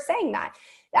 You are saying that.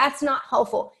 That's not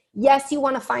helpful. Yes, you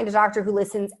want to find a doctor who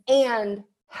listens. And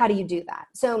how do you do that?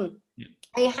 So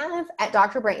I have at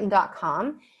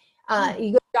drbrighten.com,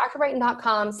 you go to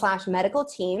drbrighten.com/medical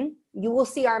team. You will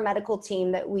see our medical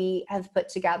team that we have put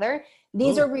together.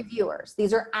 These are reviewers.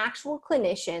 These are actual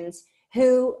clinicians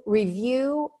who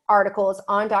review articles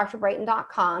on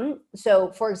drbrighten.com.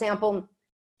 So for example,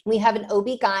 we have an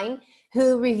OB-GYN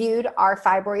who reviewed our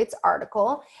fibroids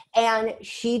article, and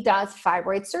she does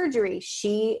fibroid surgery.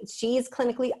 She is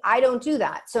clinically, I don't do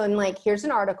that. So I'm like, here's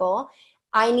an article.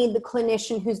 I need the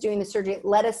clinician who's doing the surgery.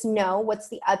 Let us know what's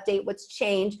the update, what's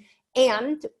changed.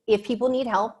 And if people need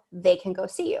help, they can go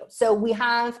see you. So we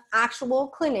have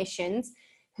actual clinicians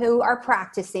who are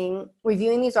practicing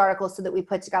reviewing these articles so that we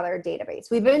put together a database.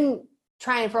 We've been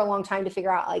trying for a long time to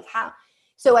figure out like how.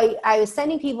 So I was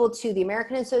sending people to the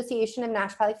American Association of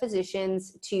Naturopathic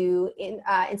Physicians, to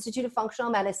Institute of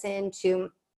Functional Medicine, to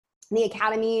the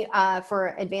Academy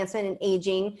for Advancement in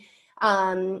Aging,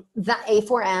 the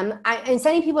A4M, and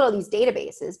sending people to these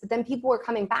databases. But then people were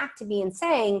coming back to me and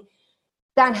saying,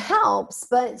 that helps,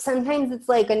 but sometimes it's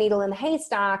like a needle in the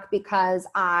haystack because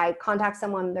I contact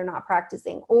someone, they're not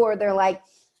practicing, or they're like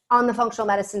on the functional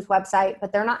medicine's website,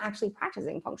 but they're not actually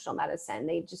practicing functional medicine.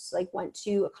 They just like went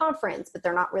to a conference, but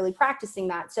they're not really practicing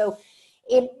that. So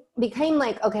it became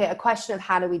like, okay, a question of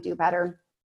how do we do better?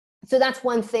 So that's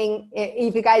one thing.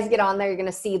 If you guys get on there, you're going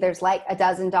to see there's like a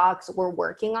dozen docs. We're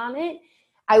working on it.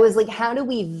 I was like, how do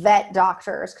we vet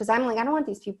doctors? Because I'm like, I don't want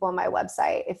these people on my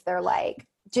website if they're like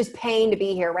just paying to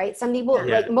be here, right? Some people,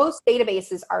 like most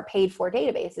databases are paid for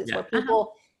databases where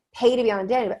people pay to be on a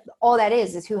database. All that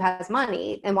is who has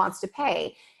money and wants to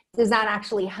pay. Does that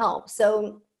actually help?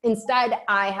 So instead,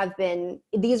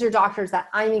 these are doctors that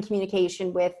I'm in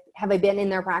communication with. Have I been in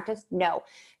their practice? No.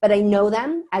 But I know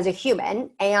them as a human,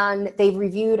 and they've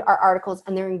reviewed our articles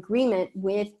and they're in agreement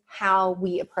with how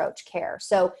we approach care.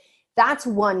 So that's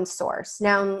one source.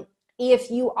 Now,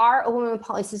 if you are a woman with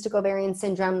polycystic ovarian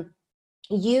syndrome,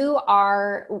 you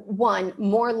are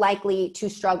more likely to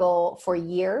struggle for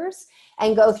years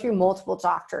and go through multiple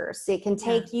doctors. It can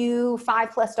take you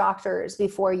 5+ doctors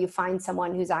before you find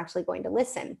someone who's actually going to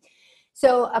listen.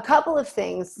 So a couple of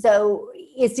things. So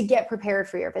is to get prepared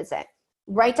for your visit.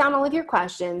 Write down all of your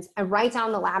questions and write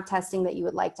down the lab testing that you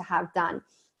would like to have done.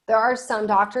 There are some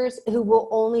doctors who will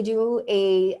only do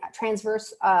a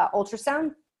transverse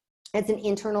ultrasound. It's an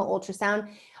internal ultrasound.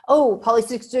 Oh,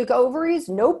 polycystic ovaries?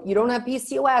 Nope, you don't have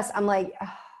PCOS. I'm like, oh,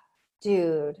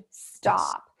 dude,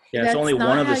 stop. Yeah, it's only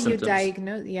one of the symptoms.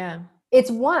 Diagnose.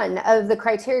 It's one of the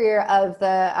criteria of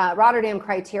the Rotterdam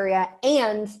criteria,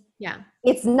 and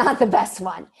it's not the best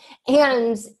one.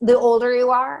 And the older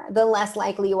you are, the less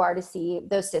likely you are to see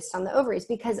those cysts on the ovaries,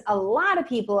 because a lot of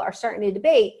people are starting to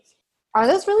debate, are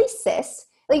those really cysts?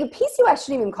 Like PCOS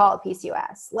shouldn't even call it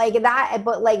PCOS. Like that,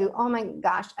 but like, oh my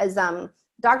gosh, as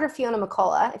Dr. Fiona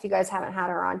McCullough, if you guys haven't had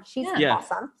her on, she's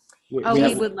awesome.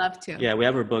 We would love to. Yeah, we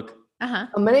have her book. I'm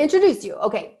going to introduce you.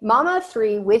 Okay, Mama of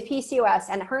 3 with PCOS,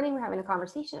 and her and I were having a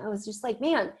conversation. I was just like,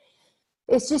 man,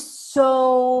 it's just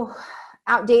so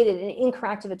outdated and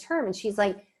incorrect of a term. And she's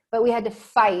like, but we had to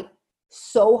fight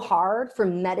so hard for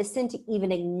medicine to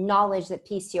even acknowledge that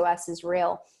PCOS is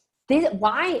real.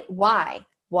 Why?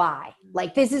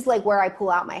 Like, this is like where I pull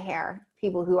out my hair.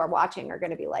 People who are watching are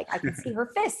going to be like, I can see her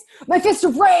fist, my fist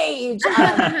of rage.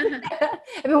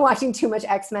 I've been watching too much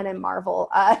X-Men and Marvel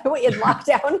in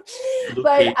lockdown,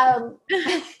 but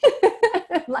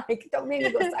like, don't make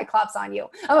me go Cyclops on you.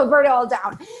 I'm gonna burn it all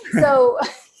down. So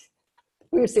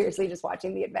we were seriously just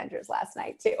watching the Avengers last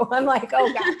night too. I'm like,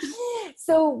 oh God.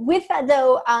 So with that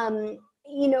though,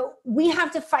 you know, we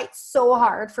have to fight so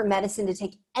hard for medicine to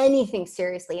take anything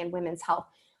seriously in women's health.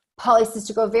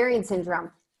 Polycystic ovarian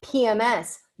syndrome,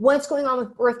 PMS, what's going on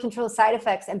with birth control side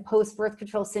effects and post-birth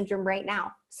control syndrome right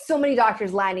now. So many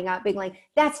doctors lining up being like,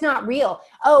 that's not real.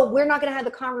 Oh, we're not going to have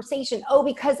the conversation. Oh,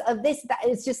 because of this, that.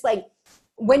 It's just like,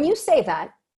 when you say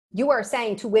that, you are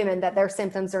saying to women that their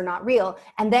symptoms are not real.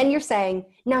 And then you're saying,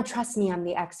 now trust me, I'm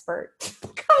the expert.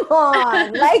 Come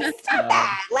on, like, stop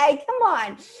that. Like, come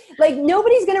on. Like,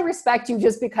 nobody's going to respect you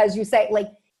just because you say, like,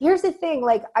 here's the thing.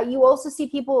 Like, you also see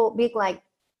people being like,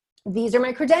 these are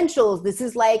my credentials. This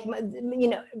is like,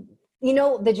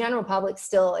 the general public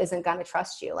still isn't going to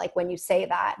trust you. Like when you say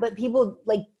that, but people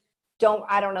like,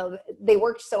 I don't know. They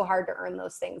worked so hard to earn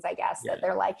those things, I guess, that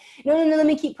they're like, no, let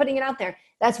me keep putting it out there.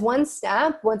 That's one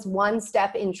step. What's one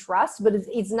step in trust, but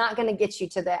it's not going to get you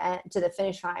to the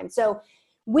finish line. So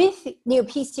with,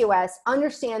 PCOS,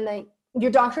 understand that your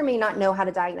doctor may not know how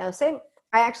to diagnose it.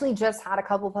 I actually just had a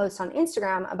couple posts on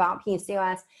Instagram about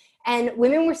PCOS, and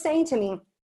women were saying to me,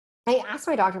 I asked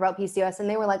my doctor about PCOS and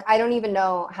they were like, I don't even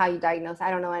know how you diagnose.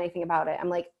 I don't know anything about it. I'm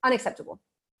like, unacceptable.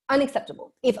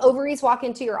 If ovaries walk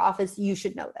into your office, you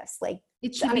should know this. Like,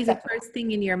 it should be the first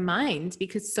thing in your mind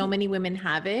because so many women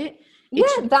have it.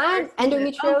 That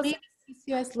endometriosis.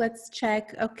 PCOS, let's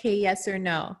check. Okay, yes or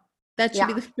no. That should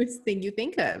be the first thing you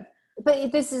think of.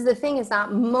 But this is the thing, is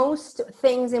that most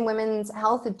things in women's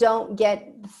health don't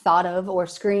get thought of or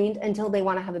screened until they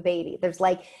want to have a baby. There's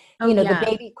like, the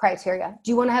baby criteria.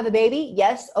 Do you want to have a baby?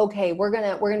 Yes. Okay. We're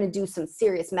going to do some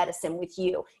serious medicine with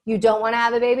you. You don't want to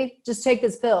have a baby? Just take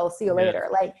this pill. See you later.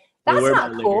 Like, that's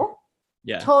not cool.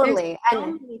 Yeah, totally. There's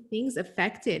so many things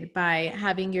affected by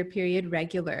having your period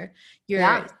regular.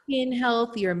 Your skin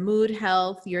health, your mood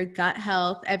health, your gut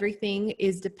health, everything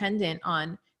is dependent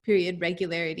on period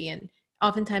regularity. And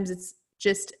oftentimes it's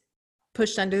just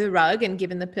pushed under the rug and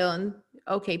given the pill and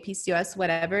okay, PCOS,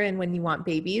 whatever. And when you want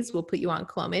babies, we'll put you on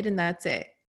Clomid and that's it.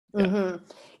 Mm-hmm.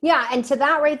 Yeah. And to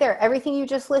that right there, everything you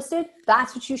just listed,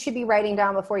 that's what you should be writing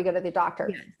down before you go to the doctor.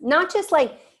 Yes. Not just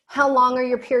like, how long are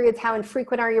your periods? How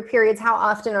infrequent are your periods? How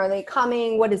often are they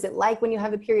coming? What is it like when you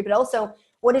have a period? But also,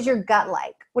 what is your gut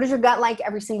like? What is your gut like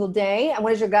every single day? And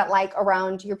what is your gut like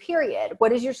around your period?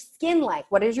 What is your skin like?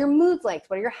 What is your mood like?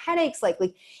 What are your headaches like?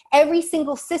 Like every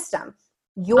single system,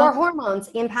 your hormones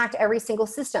impact every single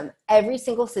system. Every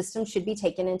single system should be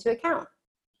taken into account.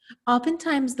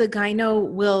 Oftentimes the gyno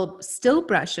will still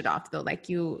brush it off though. Like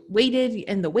you waited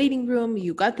in the waiting room,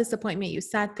 you got this appointment, you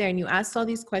sat there and you asked all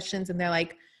these questions and they're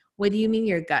like, what do you mean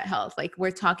your gut health? Like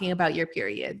we're talking about your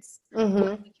periods. Mm-hmm.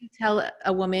 What would you tell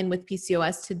a woman with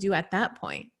PCOS to do at that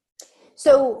point?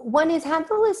 So one is have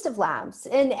the list of labs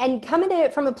and come at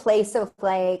it from a place of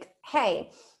like,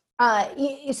 hey,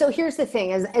 so here's the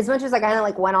thing, as much as I kind of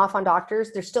like went off on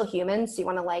doctors, they're still humans. So you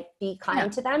want to like be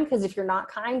kind to them, because if you're not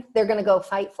kind, they're going to go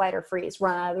fight, flight, or freeze,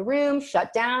 run out of the room,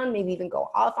 shut down, maybe even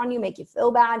go off on you, make you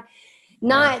feel bad.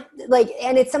 Not like,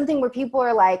 and it's something where people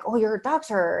are like, oh, you're a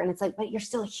doctor. And it's like, but you're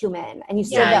still a human and you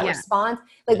still get response.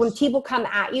 Like when people come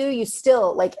at you, you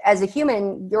still like, as a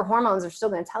human, your hormones are still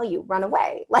going to tell you, run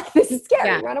away. Like this is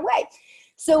scary, run away.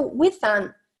 So with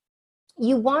them,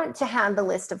 you want to have the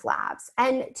list of labs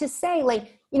and to say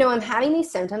like, I'm having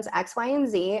these symptoms X, Y, and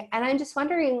Z. And I'm just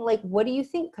wondering, like, what do you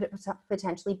think could it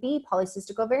potentially be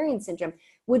polycystic ovarian syndrome?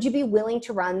 Would you be willing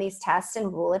to run these tests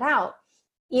and rule it out?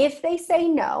 If they say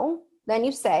no, then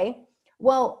you say,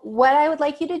 well, what I would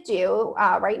like you to do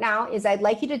right now is I'd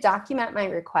like you to document my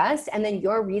request and then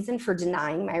your reason for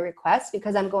denying my request,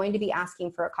 because I'm going to be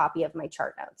asking for a copy of my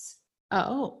chart notes.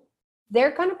 Oh.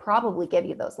 They're going to probably give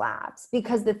you those labs,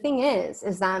 because the thing is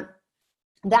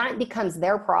that becomes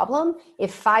their problem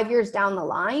if 5 years down the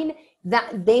line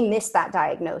that they missed that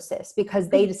diagnosis because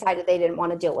they decided they didn't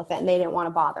want to deal with it and they didn't want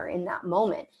to bother in that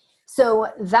moment. So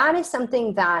that is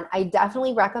something that I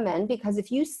definitely recommend, because if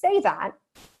you say that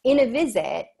in a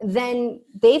visit, then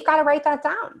they've got to write that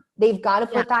down. They've got to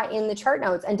put that in the chart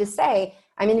notes and to say,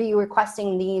 I'm going to be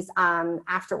requesting these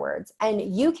afterwards.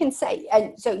 And you can say,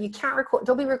 and so you can't record,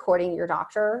 don't be recording your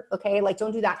doctor. Okay. Like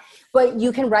don't do that, but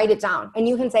you can write it down and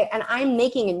you can say, and I'm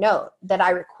making a note that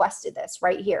I requested this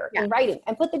right here in writing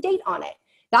and put the date on it.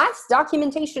 That's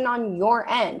documentation on your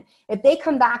end. If they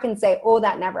come back and say, oh,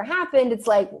 that never happened, it's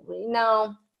like,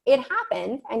 no, it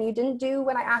happened and you didn't do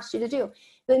what I asked you to do.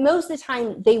 But most of the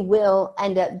time they will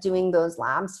end up doing those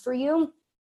labs for you.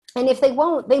 And if they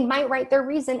won't, they might write their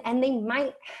reason, and they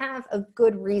might have a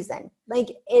good reason. Like,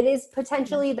 it is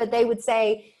potentially that they would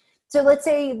say, so let's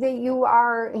say that you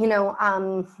are,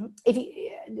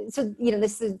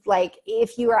 this is like,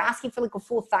 if you are asking for like a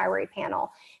full thyroid panel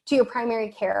to your primary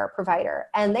care provider,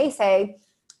 and they say,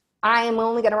 I am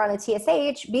only going to run a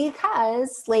TSH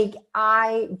because like,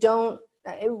 I don't,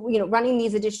 running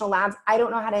these additional labs, I don't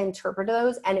know how to interpret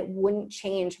those, and it wouldn't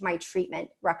change my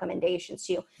treatment recommendations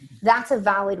to you. That's a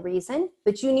valid reason,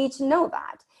 but you need to know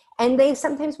that. And they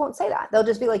sometimes won't say that. They'll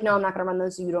just be like, no, I'm not going to run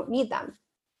those, so you don't need them.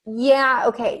 Yeah,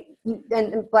 okay.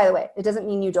 And by the way, it doesn't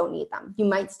mean you don't need them. You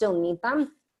might still need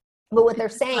them. But what they're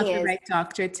saying is, the right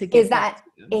doctor to get that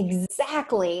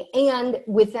exactly. And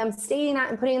with them stating that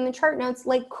and putting in the chart notes,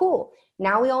 like, cool.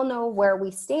 Now we all know where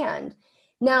we stand.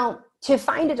 Now, to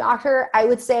find a doctor, I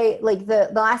would say, like,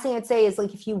 the last thing I'd say is,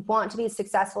 like, if you want to be as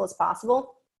successful as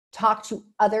possible, talk to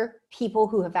other people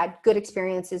who have had good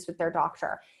experiences with their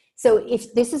doctor. So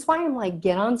if this is why I'm like,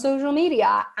 get on social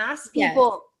media, ask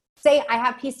people, say, I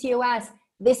have PCOS.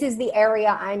 This is the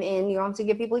area I'm in. You don't have to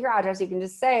give people your address. You can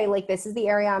just say, like, this is the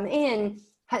area I'm in.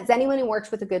 Has anyone who works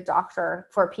with a good doctor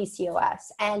for PCOS?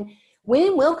 And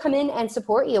women will come in and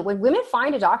support you. When women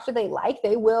find a doctor they like,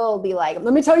 they will be like,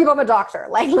 let me tell you about my doctor.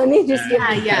 Like, let me just give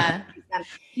you. Yeah.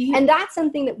 And that's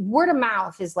something that word of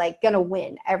mouth is like going to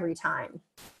win every time.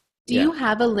 Do you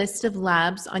have a list of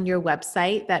labs on your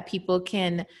website that people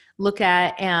can look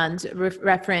at and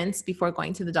reference before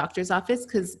going to the doctor's office?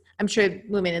 Because I'm sure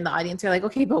women in the audience are like,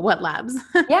 okay, but what labs?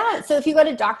 Yeah. So if you go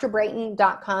to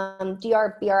drbrighten.com,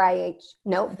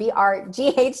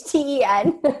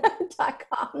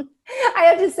 BRGHTEN.com, I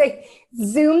have to say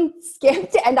Zoom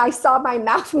skipped and I saw my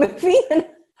mouth moving.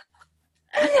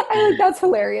 I think that's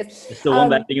hilarious. It's the one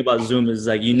bad thing about Zoom is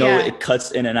like, it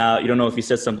cuts in and out. You don't know if you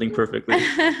said something perfectly.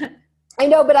 I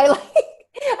know, but I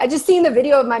just seen the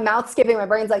video of my mouth skipping. My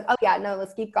brain's like, oh yeah, no,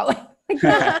 let's keep going. Like,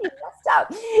 no,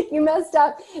 you messed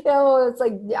up. It's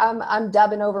like, I'm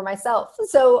dubbing over myself.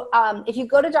 So if you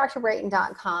go to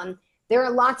drbrighten.com, there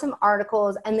are lots of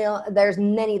articles, and there's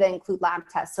many that include lab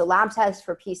tests. So lab tests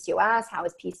for PCOS, how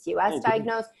is PCOS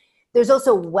diagnosed? There's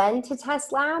also when to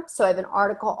test labs. So I have an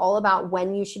article all about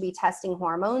when you should be testing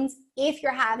hormones. If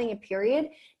you're having a period,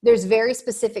 there's very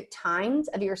specific times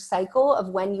of your cycle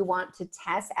of when you want to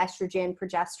test estrogen,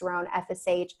 progesterone,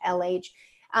 FSH, LH.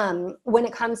 When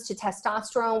it comes to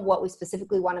testosterone, what we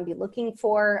specifically want to be looking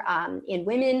for in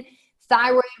women.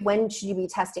 Thyroid, when should you be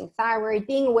testing thyroid?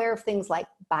 Being aware of things like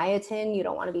biotin, you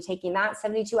don't want to be taking that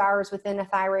 72 hours within a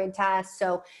thyroid test.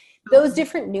 So those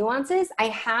different nuances, I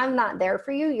have not there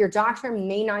for you. Your doctor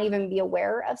may not even be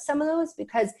aware of some of those,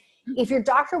 because if your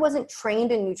doctor wasn't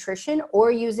trained in nutrition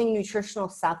or using nutritional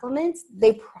supplements,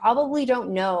 they probably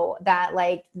don't know that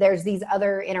like there's these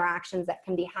other interactions that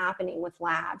can be happening with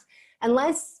labs,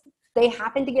 unless they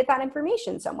happen to get that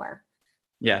information somewhere.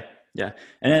 Yeah. Yeah.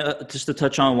 And then, just to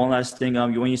touch on one last thing,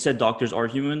 when you said doctors are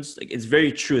humans, like, it's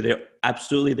very true. They're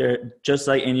just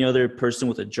like any other person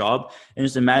with a job. And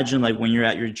just imagine like when you're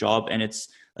at your job and it's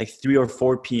like 3 or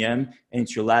 4 p.m. and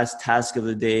it's your last task of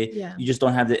the day. Yeah. You just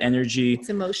don't have the energy. It's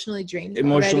emotionally draining.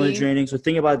 Draining. So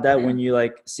think about that when you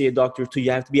like see a doctor too.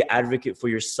 You have to be an advocate for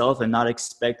yourself and not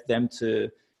expect them to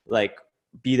like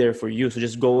be there for you. So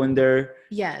just go in there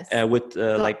with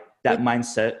that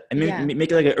mindset, and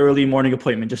make it like an early morning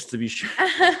appointment just to be sure.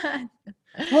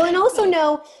 Well, and also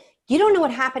know you don't know what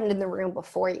happened in the room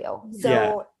before you.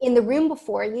 So in the room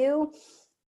before you,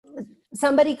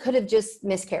 somebody could have just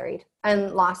miscarried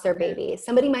and lost their baby.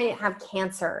 Somebody might have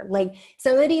cancer. Like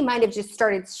somebody might have just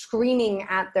started screaming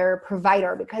at their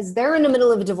provider because they're in the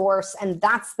middle of a divorce, and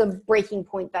that's the breaking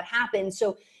point that happened.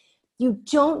 So you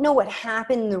don't know what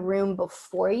happened in the room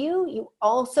before you. You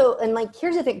also, and like,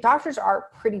 here's the thing, doctors are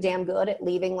pretty damn good at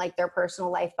leaving like their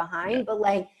personal life behind, but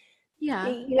like,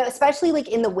 especially like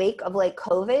in the wake of like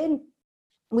COVID,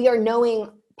 we are knowing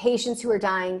patients who are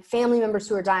dying, family members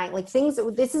who are dying, like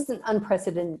this is an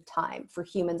unprecedented time for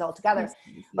humans altogether.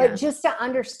 But just to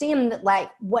understand that like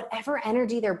whatever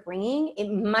energy they're bringing,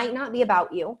 it might not be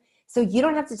about you. So you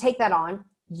don't have to take that on.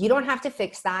 You don't have to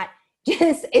fix that.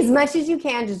 Just as much as you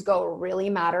can, just go really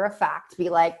matter of fact, be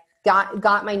like,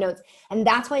 got my notes. And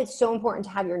that's why it's so important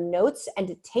to have your notes and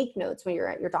to take notes when you're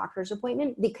at your doctor's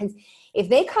appointment, because if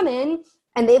they come in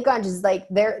and they've got just like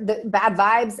the bad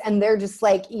vibes and they're just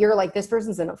like, you're like, this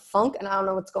person's in a funk and I don't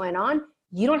know what's going on.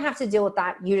 You don't have to deal with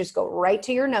that. You just go right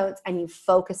to your notes and you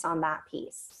focus on that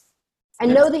piece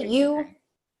and know that you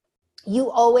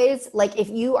you always, like, if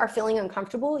you are feeling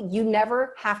uncomfortable, you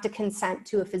never have to consent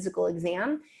to a physical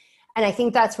exam. And I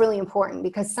think that's really important,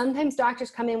 because sometimes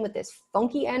doctors come in with this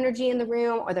funky energy in the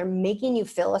room, or they're making you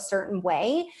feel a certain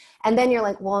way. And then you're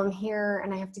like, well, I'm here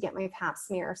and I have to get my pap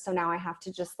smear. So now I have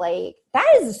to just, like, that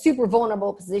is a super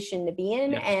vulnerable position to be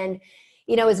in. Yeah. And,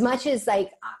 you know, as much as,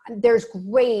 like, there's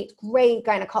great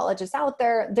gynecologists out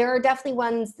there, there are definitely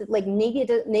ones that, like,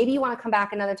 maybe you want to come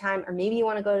back another time, or maybe you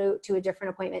want to go to a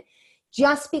different appointment.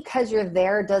 Just because you're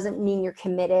there doesn't mean you're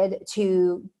committed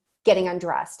to getting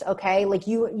undressed. Okay. Like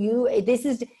this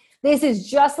is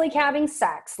just like having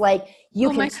sex. Like,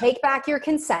 you can take back your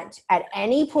consent at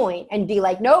any point and be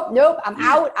like, nope, I'm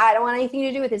out. I don't want anything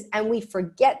to do with this. And we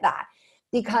forget that,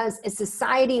 because as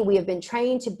society, we have been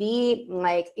trained to be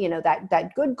like, you know,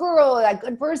 that good girl, that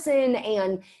good person.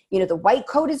 And, you know, the white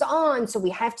coat is on, so we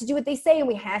have to do what they say and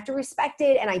we have to respect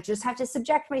it. And I just have to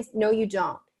subject myself. No, you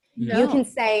don't. No. You can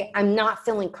say, I'm not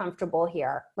feeling comfortable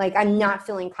here. Like, I'm not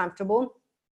feeling comfortable.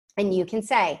 And you can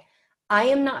say, I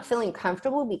am not feeling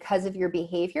comfortable because of your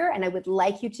behavior, and I would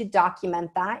like you to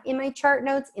document that in my chart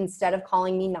notes instead of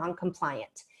calling me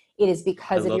non-compliant. It is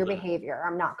because of your behavior.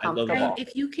 I'm not comfortable.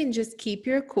 If you can just keep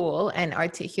your cool and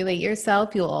articulate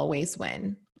yourself, you'll always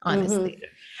win, honestly. Mm-hmm.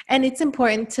 And it's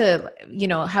important to, you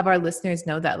know, have our listeners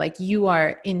know that, like, you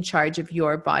are in charge of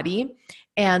your body.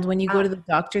 And when you go to the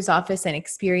doctor's office and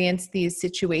experience these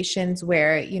situations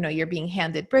where, you know, you're being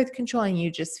handed birth control and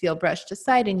you just feel brushed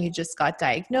aside and you just got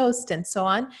diagnosed and so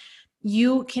on,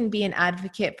 you can be an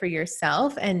advocate for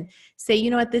yourself and say, you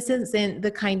know what, this isn't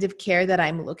the kind of care that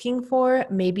I'm looking for.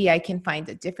 Maybe I can find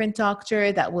a different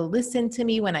doctor that will listen to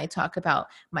me when I talk about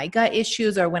my gut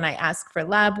issues or when I ask for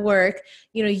lab work.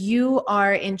 You know, you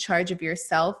are in charge of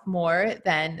yourself more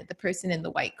than the person in the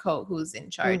white coat who's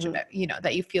in charge of it, you know,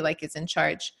 that you feel like is in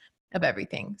charge of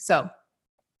everything. So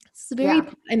it's a very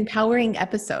empowering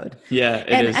episode. Yeah,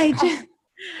 it is.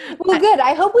 Well, good.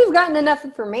 I hope we've gotten enough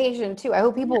information too. I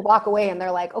hope people walk away and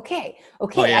they're like, okay,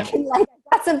 I can, like,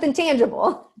 that's something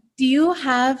tangible. Do you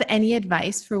have any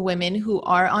advice for women who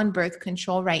are on birth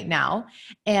control right now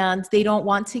and they don't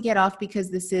want to get off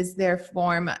because this is their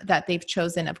form that they've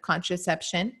chosen of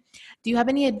contraception? Do you have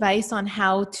any advice on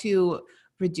how to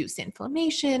reduce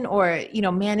inflammation or, you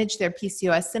know, manage their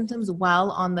PCOS symptoms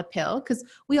while on the pill? Because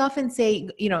we often say,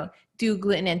 you know, do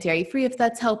gluten and dairy free if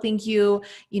that's helping you,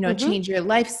 you know, change your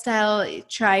lifestyle,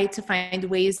 try to find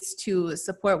ways to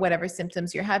support whatever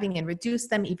symptoms you're having and reduce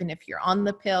them, even if you're on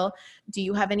the pill. Do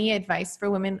you have any advice for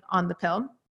women on the pill?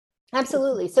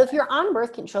 Absolutely. So if you're on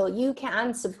birth control, you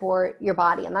can support your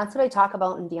body. And that's what I talk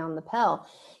about in Beyond the Pill.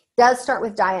 It does start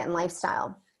with diet and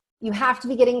lifestyle. You have to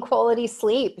be getting quality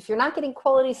sleep. If you're not getting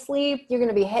quality sleep, you're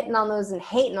going to be hitting on those and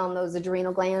hating on those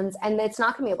adrenal glands, and it's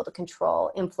not going to be able to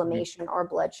control inflammation or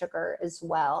blood sugar as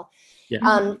well. Yeah.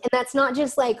 And that's not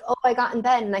just like, oh, I got in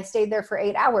bed and I stayed there for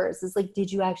 8 hours. It's like,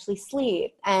 did you actually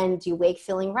sleep? And do you wake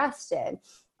feeling rested?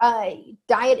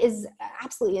 Diet is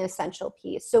absolutely an essential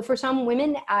piece. So for some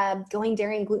women, going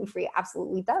dairy and gluten-free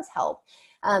absolutely does help.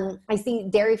 I see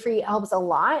dairy-free helps a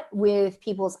lot with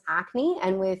people's acne,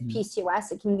 and with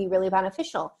PCOS, it can be really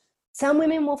beneficial. Some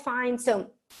women will find,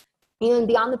 so, you know,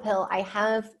 Beyond the Pill, I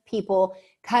have people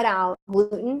cut out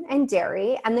gluten and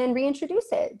dairy and then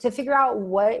reintroduce it to figure out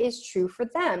what is true for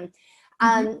them.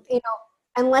 You know,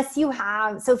 unless you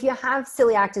have, so if you have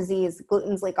celiac disease,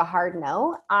 gluten's like a hard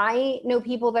no. I know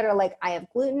people that are like, I have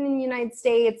gluten in the United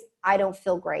States, I don't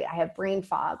feel great. I have brain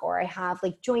fog, or I have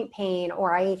like joint pain,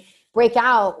 or I break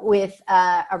out with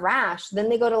a rash. Then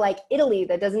they go to like Italy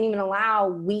that doesn't even allow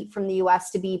wheat from the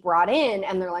US to be brought in.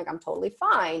 And they're like, I'm totally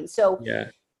fine. So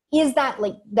is that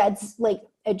like, that's like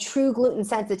a true gluten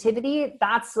sensitivity?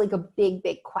 That's like a big,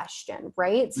 big question,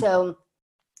 right? So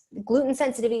gluten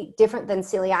sensitivity, different than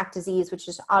celiac disease, which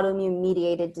is autoimmune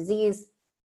mediated disease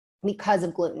because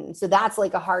of gluten. So that's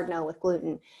like a hard no with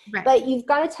gluten. Right. But you've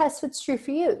got to test what's true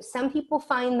for you. Some people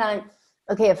find that,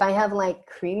 okay, if I have like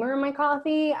creamer in my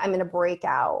coffee, I'm going to break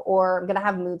out, or I'm going to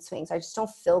have mood swings. I just don't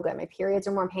feel good. My periods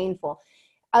are more painful.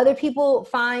 Other people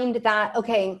find that,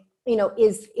 okay, you know,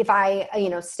 is if I, you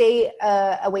know, stay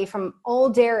away from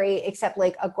all dairy except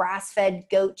like a grass-fed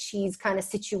goat cheese kind of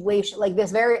situation, like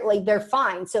this, very, like they're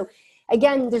fine. So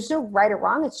again, there's no right or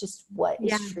wrong. It's just what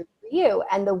is true for you.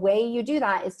 And the way you do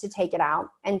that is to take it out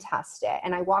and test it.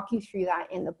 And I walk you through that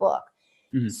in the book.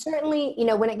 Certainly, you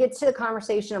know, when it gets to the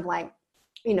conversation of like,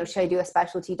 you know, should I do a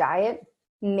specialty diet?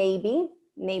 Maybe,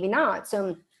 maybe not.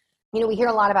 So, you know, we hear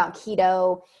a lot about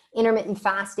keto, intermittent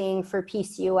fasting for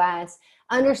PCOS.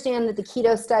 Understand that the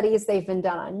keto studies, they've been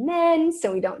done on men,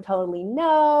 so we don't totally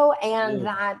know. And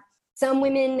that Some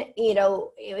women, you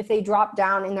know, if they drop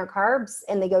down in their carbs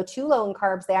and they go too low in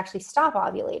carbs, they actually stop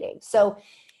ovulating. So,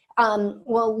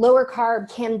 well, lower carb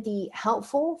can be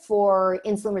helpful for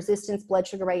insulin resistance, blood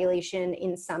sugar regulation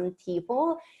in some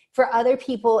people. For other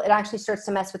people, it actually starts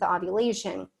to mess with the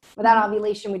ovulation. Without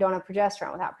ovulation, we don't have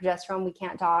progesterone. Without progesterone, we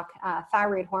can't dock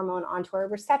thyroid hormone onto our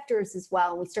receptors as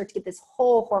well. And we start to get this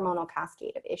whole hormonal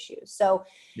cascade of issues. So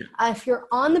if you're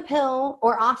on the pill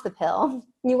or off the pill,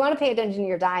 you want to pay attention to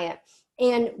your diet.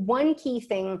 And one key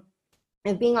thing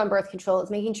of being on birth control is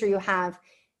making sure you have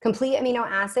complete amino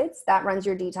acids that runs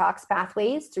your detox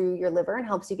pathways through your liver and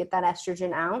helps you get that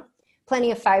estrogen out.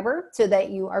 Plenty of fiber so that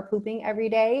you are pooping every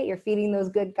day. You're feeding those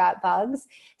good gut bugs.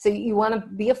 So you want to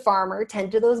be a farmer,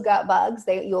 tend to those gut bugs.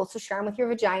 You also share them with your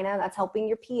vagina. That's helping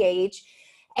your pH.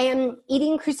 And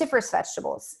eating cruciferous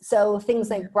vegetables. So things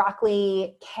like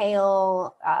broccoli,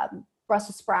 kale,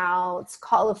 Brussels sprouts,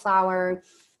 cauliflower,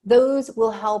 those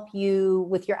will help you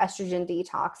with your estrogen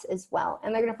detox as well.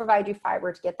 And they're going to provide you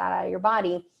fiber to get that out of your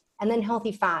body. And then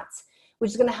healthy fats, which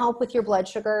is going to help with your blood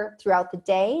sugar throughout the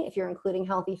day if you're including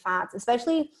healthy fats.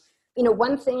 Especially, you know,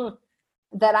 one thing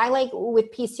that I like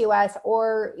with PCOS,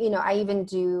 or, you know, I even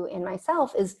do in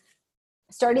myself, is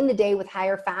starting the day with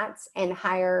higher fats and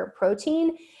higher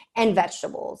protein and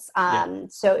vegetables.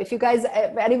 So if you guys,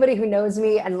 anybody who knows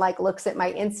me and like looks at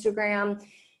my Instagram,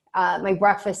 my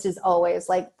breakfast is always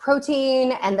like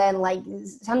protein and then like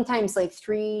sometimes like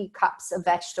 3 cups of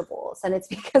vegetables. And it's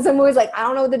because I'm always like, I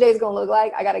don't know what the day's going to look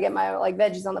like. I got to get my like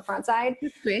veggies on the front side.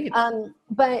 That's great.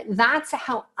 But that's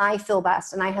how I feel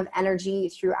best. And I have energy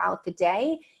throughout the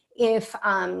day. If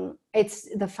it's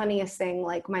the funniest thing,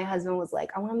 like my husband was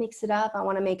like, I want to mix it up. I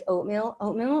want to make oatmeal.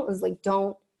 Oatmeal was like,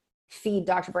 don't feed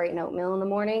Dr. Brighten oatmeal in the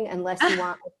morning unless you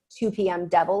want a 2 p.m.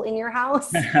 devil in your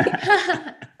house.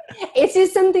 It's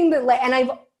just something that like, and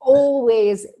I've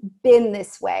always been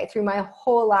this way through my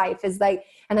whole life, is like,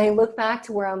 and I look back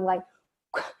to where I'm like,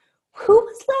 who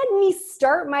was letting me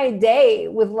start my day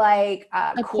with like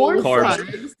corn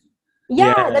flakes?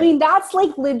 Yeah, I mean, that's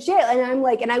like legit. And I'm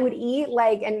like, and I would eat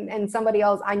like, and somebody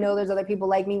else, I know there's other people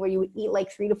like me where you would eat like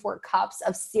 3 to 4 cups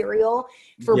of cereal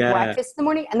for breakfast in the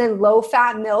morning and then low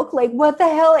fat milk. Like, what the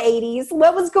hell, 80s?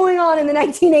 What was going on in the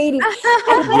 1980s?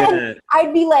 And then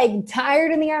I'd be like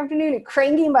tired in the afternoon and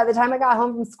cranky. And by the time I got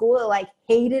home from school, I like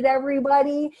hated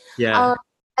everybody.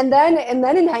 And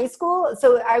then in high school,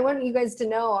 so I want you guys to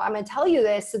know, I'm going to tell you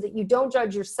this so that you don't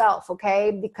judge yourself, okay?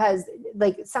 Because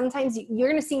like sometimes you're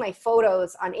going to see my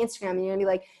photos on Instagram and you're going to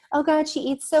be like, oh God, she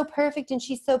eats so perfect and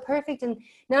she's so perfect. And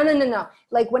no.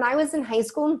 Like when I was in high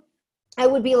school, I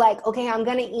would be like, okay, I'm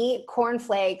going to eat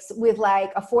cornflakes with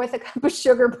like a 1/4 a cup of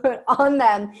sugar put on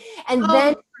them. And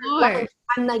then like,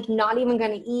 I'm like not even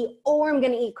going to eat, or I'm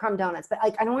going to eat crumb donuts. But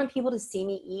like, I don't want people to see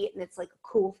me eat and it's like a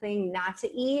cool thing not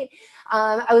to eat.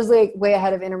 I was like way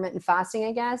ahead of intermittent fasting,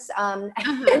 I guess.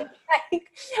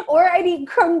 Or I'd eat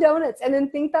crumb donuts and then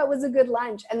think that was a good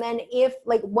lunch. And then if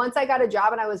like, once I got a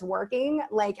job and I was working,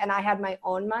 like, and I had my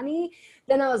own money,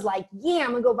 then I was like, yeah,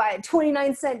 I'm gonna go buy a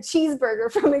 29-cent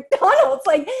cheeseburger from McDonald's.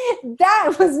 Like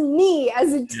that was me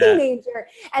as a teenager.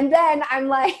 And then I'm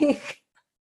like,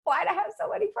 why did I have so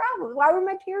many problems? Why were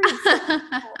my periods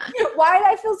why did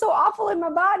I feel so awful in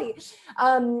my body?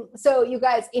 So you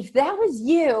guys, if that was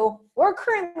you or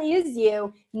currently is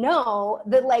you, know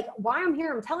that like why I'm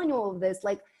here, I'm telling you all of this,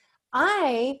 like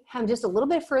I am just a little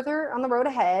bit further on the road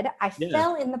ahead. I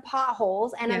fell in the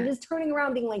potholes and I'm just turning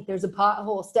around being like, there's a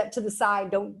pothole, step to the side.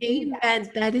 Don't do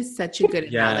that. That is such a good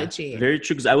analogy. Very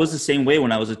true. Because I was the same way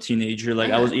when I was a teenager.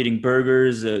 Like I was eating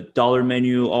burgers, a dollar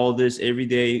menu, all this every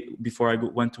day before I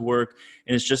went to work.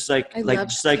 And it's just like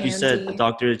you said,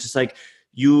 doctor, it's just like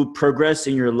you progress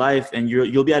in your life and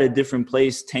you'll be at a different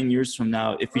place 10 years from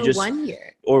now. If you 1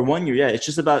 year. Or 1 year. Yeah. It's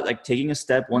just about like taking a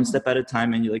step, one step at a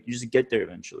time, and you just get there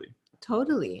eventually.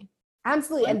 Totally.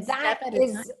 Absolutely. And that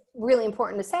is really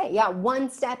important to say. Yeah.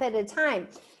 One step at a time.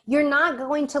 You're not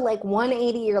going to like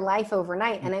 180 your life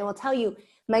overnight. And I will tell you,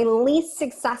 my least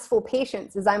successful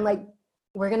patients is I'm like,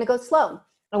 we're going to go slow.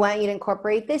 I want you to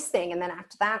incorporate this thing. And then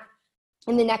after that,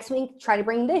 in the next week, try to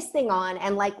bring this thing on.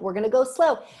 And like, we're going to go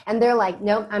slow. And they're like,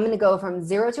 nope, I'm going to go from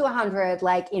 0 to 100,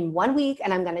 like in 1 week.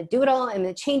 And I'm going to do it all. I'm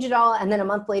going to change it all. And then a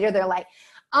month later, they're like,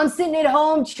 I'm sitting at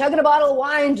home, chugging a bottle of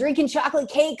wine, drinking chocolate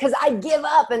cake because I give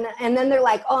up. And then they're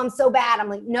like, oh, I'm so bad. I'm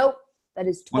like, nope, that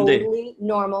is totally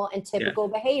normal and typical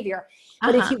behavior.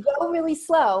 But if you go really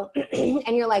slow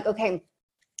and you're like, okay,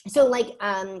 so like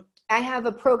I have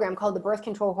a program called the Birth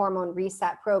Control Hormone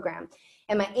Reset Program.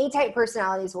 And my A-type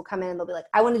personalities will come in and they'll be like,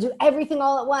 I want to do everything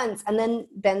all at once. And then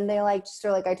they like, just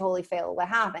are like, I totally failed. What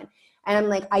happened? And I'm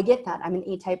like, I get that. I'm an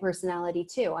A-type personality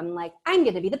too. I'm like, I'm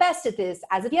going to be the best at this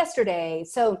as of yesterday.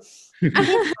 So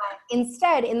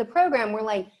instead in the program, we're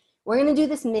like, we're going to do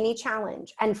this mini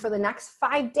challenge. And for the next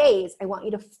 5 days, I want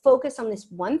you to focus on this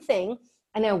one thing.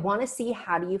 And I want to see,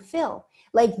 how do you feel?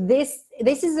 Like this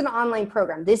is an online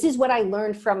program. This is what I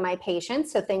learned from my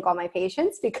patients. So thank all my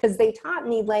patients, because they taught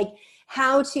me like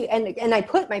how to, and I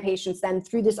put my patients then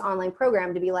through this online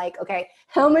program to be like, okay,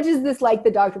 how much is this like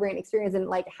the Dr. Brighten experience, and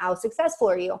like, how successful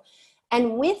are you?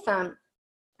 And with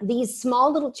these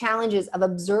small little challenges of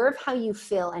observe how you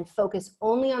feel and focus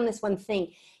only on this one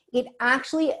thing,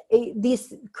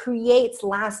 this creates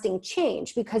lasting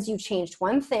change, because you changed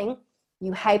one thing.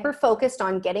 You hyper focused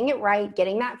on getting it right,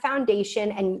 getting that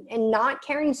foundation, and not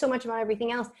caring so much about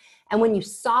everything else. And when you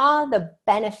saw the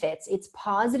benefits, it's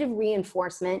positive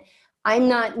reinforcement.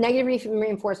 Negative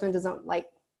reinforcement doesn't, like,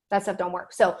 that stuff don't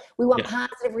work. So we want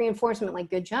positive reinforcement,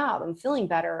 like, good job, I'm feeling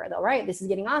better, all right, this is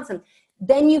getting awesome.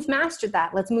 Then you've mastered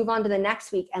that. Let's move on to the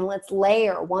next week, and let's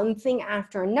layer one thing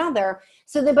after another,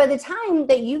 so that by the time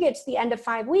that you get to the end of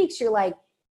 5 weeks, you're like,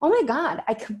 oh my God,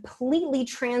 I completely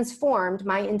transformed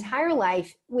my entire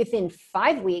life within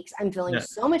 5 weeks. I'm feeling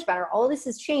so much better. All this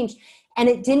has changed. And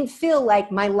it didn't feel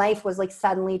like my life was like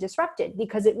suddenly disrupted,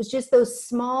 because it was just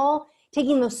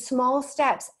taking those small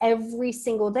steps every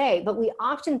single day. But we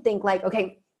often think like,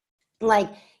 okay, like,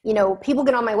 you know, people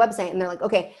get on my website and they're like,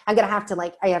 okay, I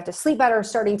have to sleep better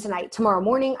starting tonight. Tomorrow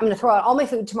morning, I'm going to throw out all my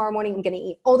food. Tomorrow morning, I'm going to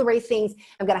eat all the right things.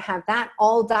 I'm going to have that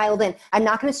all dialed in. I'm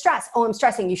not going to stress. Oh, I'm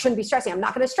stressing. You shouldn't be stressing. I'm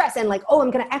not going to stress. And like, oh, I'm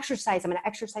going to exercise. I'm going to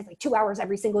exercise like 2 hours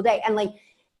every single day. And like,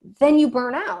 then you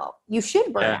burn out. You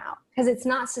should burn out, because it's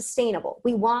not sustainable.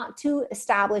 We want to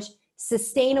establish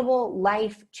sustainable,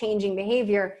 life-changing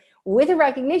behavior with a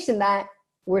recognition that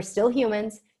we're still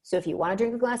humans. So if you want to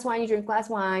drink a glass of wine, you drink a glass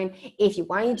of wine. If you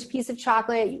want to eat a piece of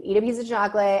chocolate, you eat a piece of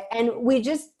chocolate. And we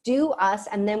just do us,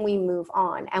 and then we move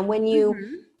on. And when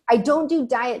I don't do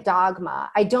diet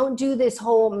dogma. I don't do this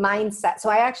whole mindset. So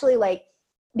I actually, like,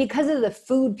 because of the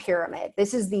food pyramid,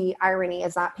 this is the irony,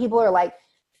 is that people are like,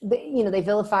 they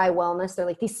vilify wellness. They're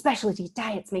like, these specialty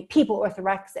diets make people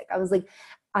orthorexic. I was like,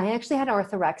 I actually had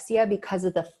orthorexia because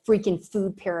of the freaking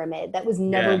food pyramid that was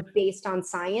never based on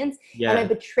science. And I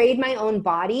betrayed my own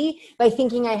body by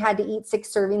thinking I had to eat 6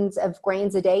 servings of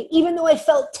grains a day, even though I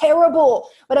felt terrible.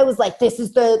 But I was like, this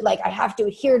is I have to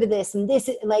adhere to this. And this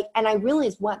is like, and I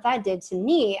realized what that did to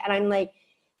me. And I'm like,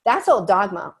 that's all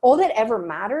dogma. All that ever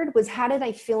mattered was, how did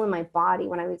I feel in my body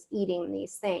when I was eating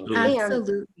these things?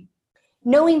 Absolutely. And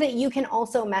knowing that you can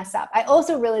also mess up. I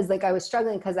also realized, like, I was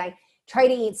struggling because I try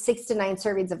to eat 6 to 9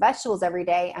 servings of vegetables every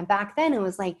day. And back then it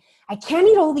was like, I can't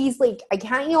eat all these, like, I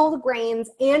can't eat all the grains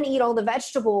and eat all the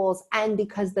vegetables. And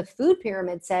because the food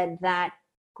pyramid said that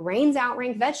grains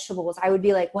outrank vegetables, I would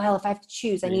be like, well, if I have to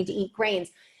choose, I need to eat grains.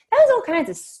 That was all kinds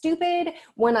of stupid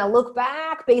when I look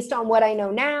back based on what I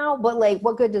know now. But like,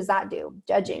 what good does that do?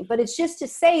 Judging. But it's just to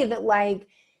say that, like,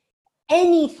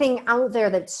 anything out there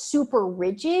that's super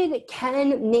rigid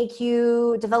can make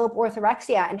you develop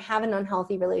orthorexia and have an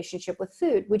unhealthy relationship with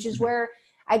food, which is where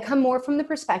I come more from the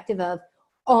perspective of,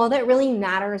 all that really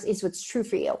matters is what's true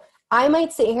for you. I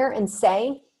might sit here and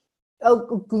say,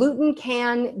 oh, gluten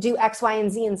can do X, Y,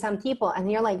 and Z in some people. And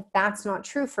you're like, that's not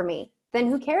true for me. Then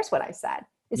who cares what I said?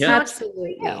 It's not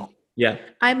absolutely. true for you. Yeah.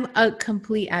 I'm a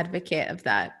complete advocate of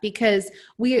that, because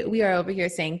we are over here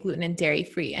saying gluten and dairy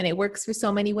free, and it works for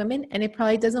so many women, and it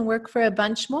probably doesn't work for a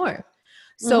bunch more.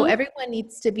 So everyone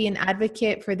needs to be an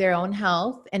advocate for their own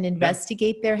health and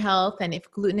investigate their health. And if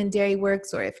gluten and dairy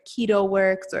works, or if keto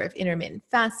works, or if intermittent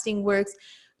fasting works,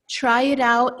 try it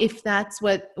out if that's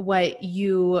what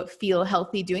you feel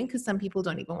healthy doing, because some people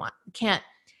don't even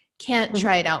can't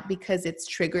try it out because it's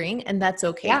triggering, and that's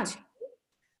okay too.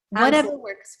 Whatever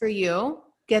works for you,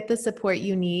 get the support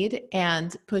you need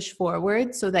and push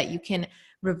forward so that you can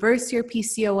reverse your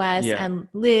PCOS and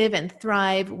live and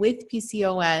thrive with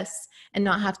PCOS and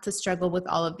not have to struggle with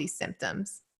all of these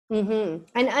symptoms. And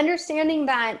understanding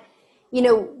that, you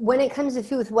know, when it comes to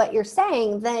food, with what you're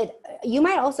saying, that you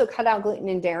might also cut out gluten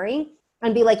and dairy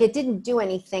and be like, it didn't do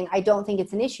anything. I don't think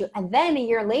it's an issue. And then a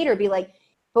year later be like,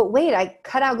 but wait, I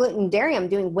cut out gluten and dairy. I'm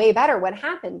doing way better. What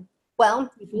happened?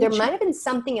 Well, there might have been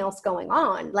something else going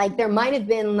on. Like, there might have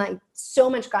been like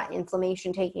so much gut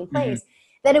inflammation taking place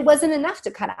that it wasn't enough to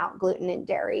cut out gluten and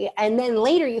dairy. And then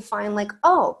later you find like,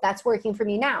 oh, that's working for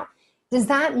me now. Does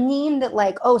that mean that,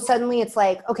 like, oh, suddenly it's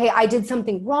like, okay, I did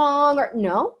something wrong? Or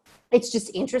no, it's just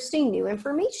interesting new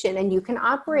information, and you can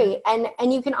operate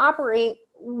and you can operate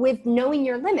with knowing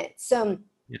your limits. So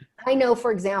I know,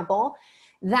 for example,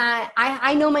 that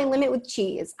I know my limit with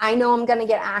cheese. I know I'm going to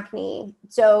get acne.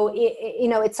 So,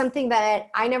 it's something that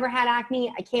I never had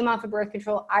acne. I came off of birth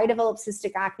control. I developed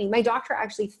cystic acne. My doctor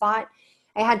actually thought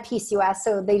I had PCOS.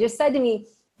 So they just said to me,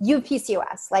 you have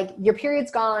PCOS, like your period's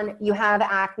gone, you have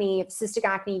acne, you have cystic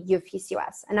acne, you have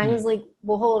PCOS. And I was like,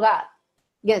 well, hold up.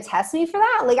 You gonna test me for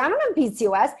that? Like, I don't have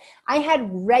PCOS. I had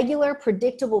regular,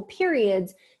 predictable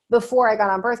periods before I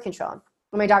got on birth control. And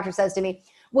my doctor says to me,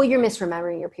 well, you're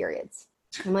misremembering your periods.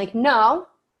 I'm like, no.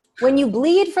 When you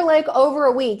bleed for like over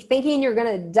a week thinking you're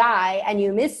going to die and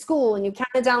you miss school and you count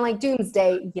it down like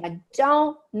doomsday, you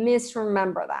don't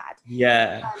misremember that.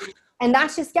 Yeah. And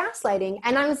that's just gaslighting.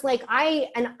 And I was like,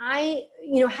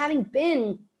 having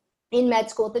been in med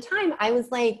school at the time, I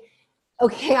was like,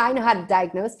 okay, I know how to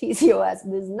diagnose PCOS.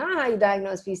 This is not how you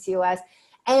diagnose PCOS.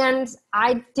 And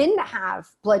I didn't have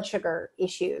blood sugar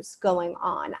issues going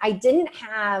on. I didn't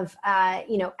have,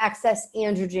 excess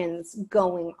androgens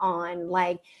going on.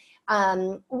 Like,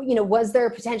 was there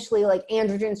potentially like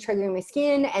androgens triggering my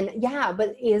skin? And yeah, but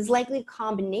it is likely a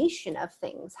combination of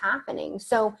things happening.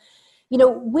 So,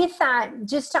 with that,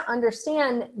 just to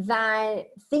understand that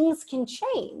things can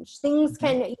change, you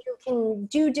can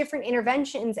do different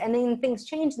interventions and then things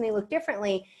change and they look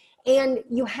differently. And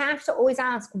you have to always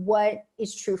ask what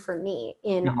is true for me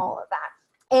in all of that.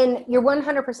 And you're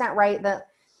 100% right that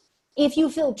if you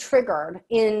feel triggered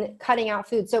in cutting out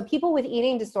food, so people with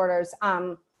eating disorders,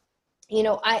 I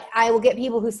will get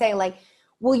people who say like,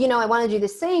 well, I want to do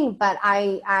this thing, but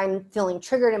I'm feeling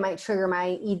triggered. It might trigger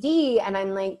my ED. And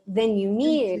I'm like, then you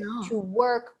need to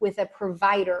work with a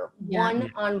provider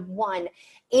one-on-one.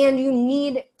 And you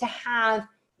need to have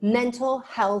mental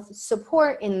health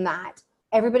support in that.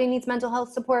 Everybody needs mental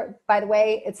health support. By the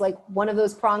way, it's like one of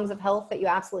those prongs of health that you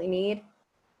absolutely need.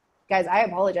 Guys, I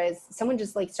apologize. Someone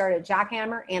just like started a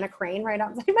jackhammer and a crane right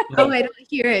outside my face. Oh, I don't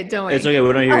hear it. Don't worry. It's okay.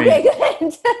 We don't hear Okay, it.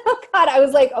 good. Oh God, I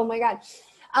was like, oh my God.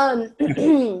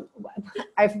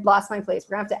 I've lost my place.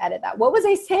 We're gonna have to edit that. What was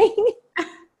I saying?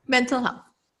 Mental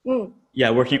health. Yeah,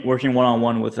 working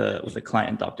one-on-one with a client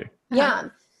and doctor. Yeah.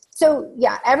 So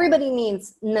yeah, everybody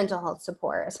needs mental health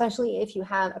support, especially if you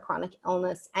have a chronic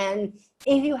illness. And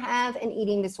if you have an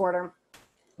eating disorder,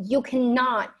 you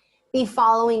cannot be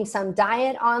following some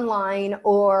diet online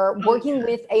or working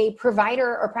with a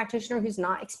provider or practitioner who's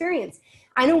not experienced.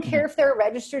 I don't care if they're a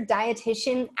registered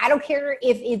dietitian. I don't care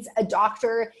if it's a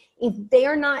doctor. If they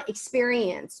are not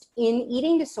experienced in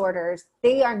eating disorders,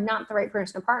 they are not the right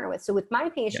person to partner with. So with my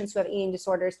patients who have eating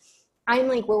disorders, I'm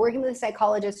like, we're working with a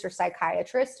psychologist or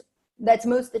psychiatrist. That's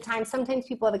most of the time. Sometimes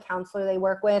people have a counselor they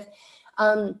work with,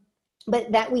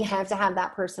 but that we have to have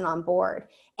that person on board.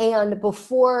 And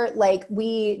before like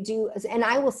we do, and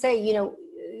I will say,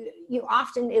 you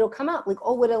often it'll come up like,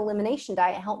 oh, would an elimination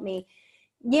diet help me?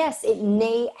 Yes, it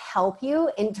may help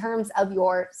you in terms of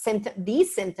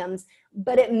these symptoms,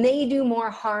 but it may do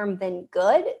more harm than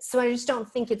good. So I just don't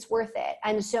think it's worth it.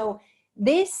 And so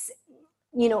this,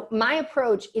 my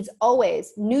approach is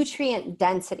always nutrient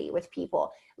density with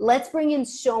people. Let's bring in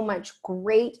so much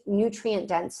great nutrient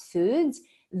dense foods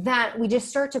that we just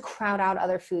start to crowd out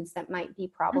other foods that might be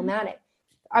problematic.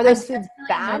 Are those foods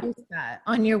bad? Noticed that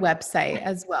on your website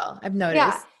as well. I've noticed.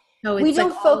 Yeah. So We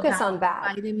don't all focus about on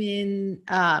bad. vitamin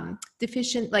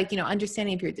deficient,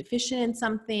 understanding if you're deficient in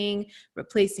something,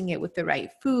 replacing it with the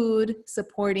right food,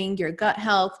 supporting your gut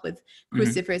health with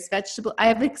cruciferous vegetable. I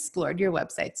have explored your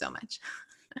website so much.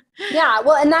 Yeah,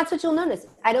 well, and that's what you'll notice.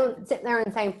 I don't sit there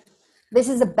and say, this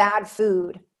is a bad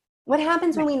food. What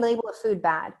happens when we label a food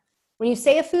bad? When you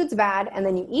say a food's bad and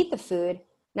then you eat the food,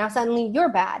 now suddenly you're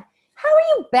bad. How are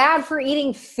you bad for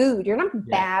eating food? You're not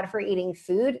bad for eating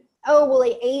food. Oh, well,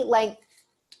 I ate like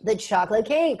the chocolate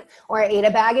cake or I ate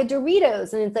a bag of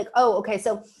Doritos. And it's like, oh, okay.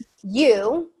 So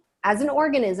you as an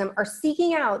organism are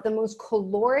seeking out the most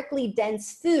calorically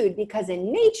dense food because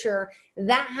in nature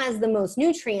that has the most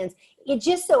nutrients. It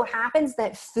just so happens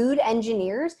that food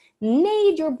engineers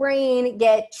made your brain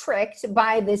get tricked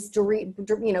by this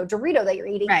Dorito that you're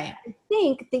eating. Right. I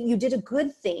think that you did a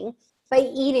good thing by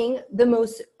eating the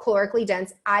most calorically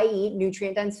dense, i.e.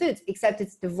 nutrient dense foods, except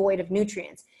it's devoid of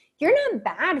nutrients. You're not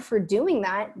bad for doing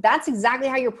that. That's exactly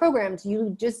how you're programmed.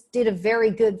 You just did a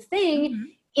very good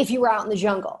thing if you were out in the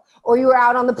jungle or you were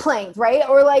out on the plains, right?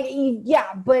 Or like,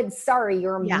 yeah, but sorry,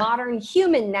 you're a modern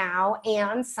human now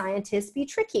and scientists be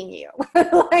tricking you.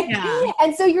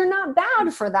 And so you're not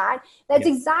bad for that. That's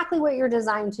exactly what you're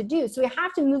designed to do. So we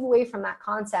have to move away from that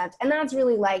concept. And that's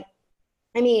really like,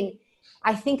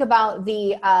 I think about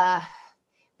the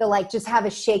like just have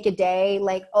a shake a day,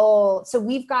 like, oh, so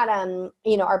we've got,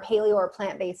 our paleo or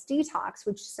plant-based detox,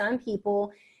 which some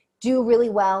people do really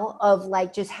well of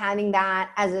like just having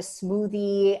that as a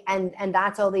smoothie and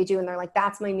that's all they do. And they're like,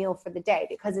 that's my meal for the day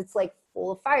because it's like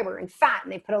full of fiber and fat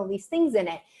and they put all these things in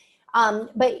it.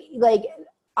 But like,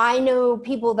 I know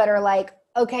people that are like,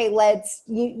 okay,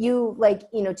 you like,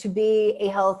 you know, to be a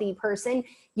healthy person,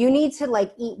 you need to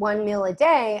like eat one meal a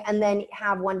day and then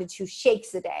have 1 to 2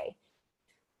 shakes a day.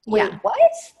 Wait, Yeah. what?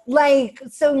 Like,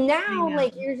 so now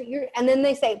like you're, and then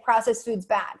they say processed food's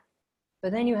bad,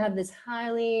 but then you have this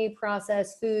highly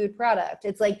processed food product.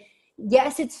 It's like,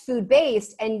 yes, it's food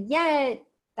based, and yet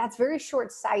that's very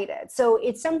short-sighted. So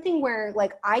it's something where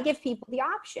like I give people the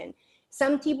option.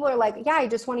 Some people are like, yeah, I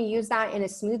just want to use that in a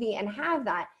smoothie and have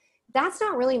that. That's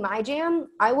not really my jam.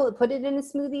 I will put it in a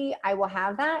smoothie. I will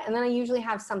have that. And then I usually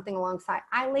have something alongside.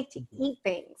 I like to eat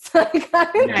things.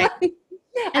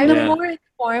 And the more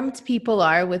informed people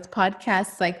are with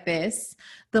podcasts like this,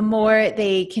 the more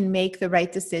they can make the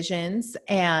right decisions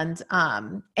and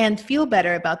feel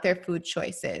better about their food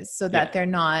choices so that they're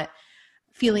not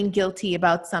feeling guilty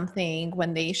about something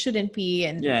when they shouldn't be.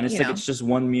 And and it's like, it's just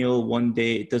one meal, one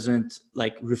day. It doesn't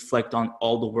like reflect on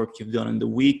all the work you've done in the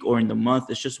week or in the month.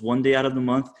 It's just one day out of the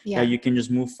month that you can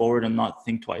just move forward and not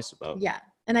think twice about. Yeah.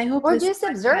 And I hope or just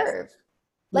observe.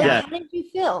 Like, how did you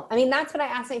feel? I mean, that's what I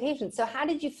ask my patients. So how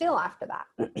did you feel after that?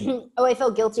 Oh, I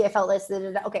felt guilty. I felt this.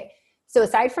 Okay. So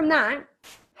aside from that,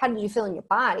 how did you feel in your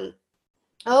body?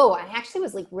 Oh, I actually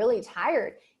was like really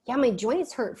tired. Yeah, my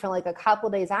joints hurt for like a couple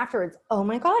of days afterwards. Oh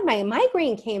my God, my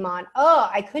migraine came on. Oh,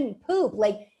 I couldn't poop.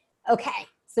 Like, okay.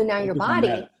 So now your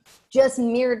body just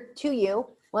mirrored to you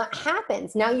what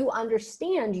happens. Now you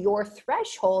understand your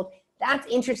threshold. That's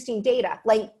interesting data.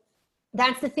 Like,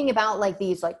 that's the thing about like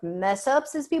these like mess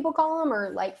ups, as people call them,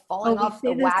 or like falling off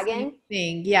the wagon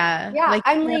thing. Yeah. Like,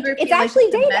 I'm like, it's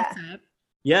actually data.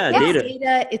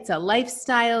 Data. It's a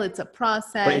lifestyle. It's a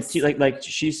process. But it's like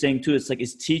she's saying too, it's like,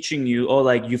 it's teaching you, oh,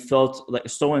 like you felt like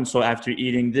so-and-so after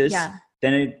eating this. Yeah.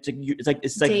 Then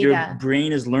it's like your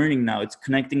brain is learning now. It's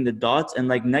connecting the dots. And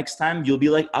like next time you'll be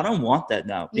like, I don't want that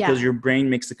now, because your brain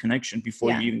makes the connection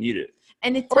before you even eat it.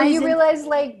 And it's or you realize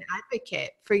like an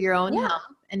advocate for your own health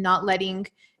and not letting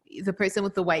the person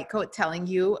with the white coat tell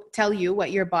you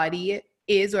what your body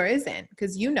is or isn't,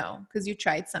 because you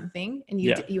tried something and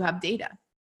you have data.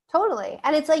 Totally.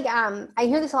 And it's like, I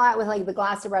hear this a lot with like the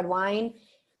glass of red wine,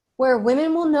 where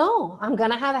women will know, I'm going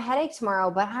to have a headache tomorrow,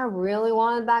 but I really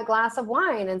wanted that glass of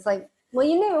wine. And it's like, well,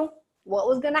 you knew what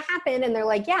was going to happen. And they're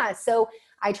like, yeah. So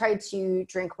I tried to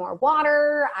drink more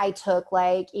water. I took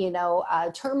like,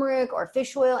 turmeric or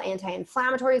fish oil,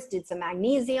 anti-inflammatories, did some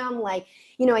magnesium. Like,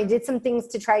 I did some things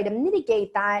to try to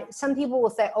mitigate that. Some people will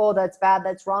say, oh, that's bad.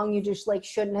 That's wrong. You just like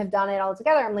shouldn't have done it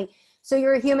altogether. I'm like, so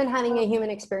you're a human having a human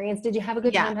experience. Did you have a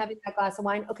good time having that glass of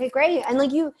wine? Okay, great. And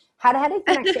like you had a headache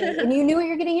the next day and you knew what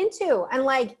you're getting into. And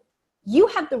like, you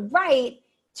have the right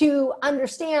to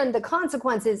understand the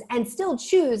consequences and still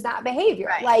choose that behavior.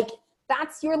 Right. Like,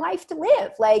 that's your life to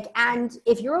live. Like, and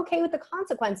if you're okay with the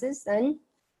consequences, then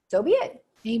so be it.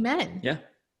 Amen. Yeah.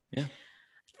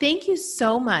 Thank you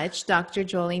so much, Dr.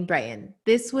 Jolene Brighten.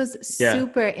 This was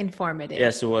super informative.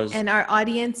 Yes, it was. And our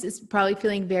audience is probably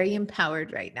feeling very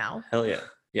empowered right now. Hell yeah.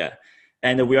 Yeah.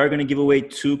 And we are going to give away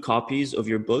 2 copies of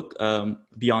your book,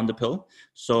 Beyond the Pill.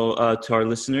 So to our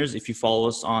listeners, if you follow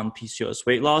us on PCOS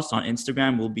Weight Loss on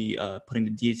Instagram, we'll be putting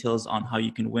the details on how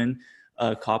you can win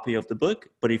a copy of the book.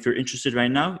 But if you're interested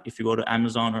right now, if you go to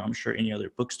Amazon or I'm sure any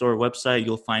other bookstore website,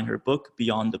 you'll find her book,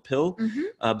 Beyond the Pill,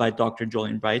 by Dr.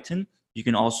 Jolene Brighten. You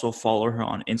can also follow her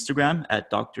on Instagram at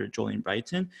Dr. Jolene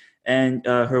Brighten, and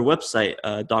her website,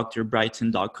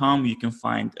 drbrighten.com. You can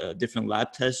find different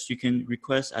lab tests you can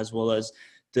request, as well as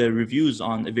the reviews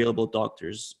on available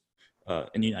doctors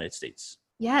in the United States.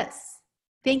 Yes.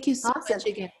 Thank you so much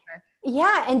again.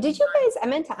 Yeah. And did you guys, I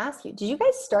meant to ask you, did you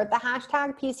guys start the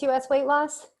hashtag PCOS weight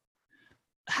loss?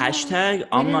 Hashtag?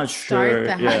 I'm not sure.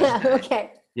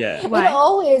 Okay. Yeah. It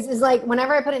always is like,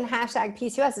 whenever I put in hashtag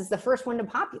PCOS, it's the first one to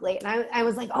populate. And I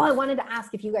was like, oh, I wanted to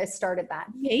ask if you guys started that.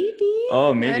 Maybe.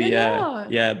 Oh, maybe. Yeah.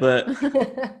 Yeah. But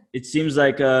it seems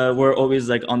like we're always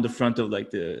like on the front of like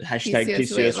the hashtag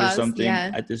PCOS or something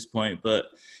at this point. But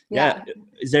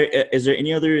is there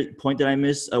any other point that I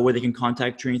missed where they can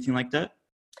contact you or anything like that?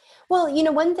 Well,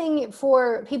 one thing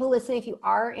for people listening, if you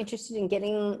are interested in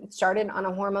getting started on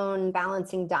a hormone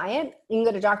balancing diet, you can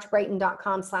go to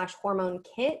drbrighten.com/hormone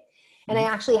kit. And I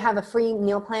actually have a free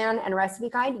meal plan and recipe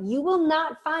guide. You will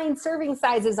not find serving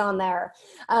sizes on there.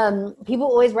 People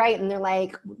always write and they're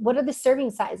like, what are the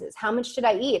serving sizes? How much should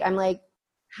I eat? I'm like,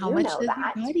 how much does your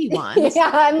body want?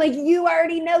 Yeah, I'm like, you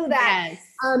already know that.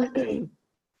 Yes.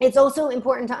 It's also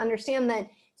important to understand that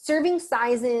serving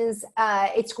sizes,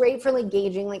 it's great for like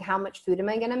gauging like how much food am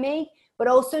I going to make, but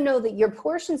also know that your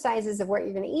portion sizes of what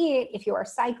you're going to eat, if you are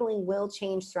cycling, will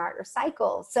change throughout your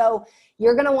cycle. So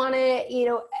you're going to want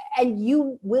to, and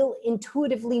you will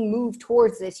intuitively move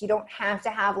towards this. You don't have to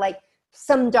have like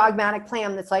some dogmatic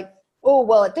plan that's like, oh,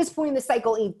 well, at this point in the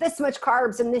cycle, eat this much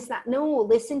carbs and this, that. No,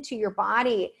 listen to your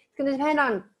body. It's going to depend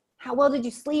on how well did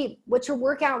you sleep? What's your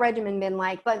workout regimen been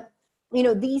like? But,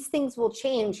 these things will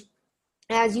change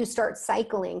as you start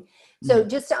cycling. So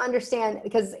just to understand,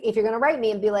 because if you're going to write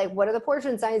me and be like, what are the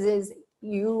portion sizes?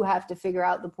 You have to figure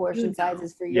out the portion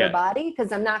sizes for your body,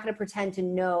 because I'm not going to pretend to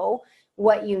know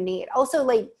what you need. Also,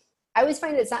 like, I always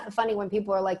find it's not funny when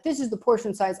people are like, this is the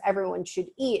portion size everyone should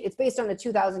eat. It's based on a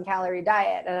 2,000 calorie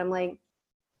diet. And I'm like,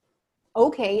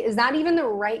 okay, is that even the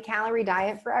right calorie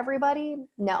diet for everybody?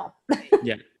 No.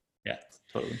 Yeah,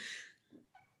 totally.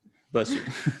 Bless you.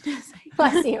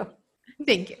 Bless you.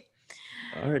 Thank you.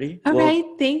 Alrighty. All right.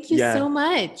 Thank you so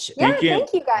much. Thank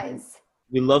you guys.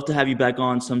 We'd love to have you back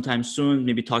on sometime soon.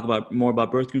 Maybe talk more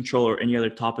about birth control or any other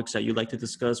topics that you'd like to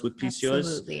discuss with PCOS.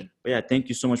 Absolutely. But yeah, thank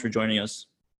you so much for joining us.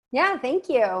 Yeah, thank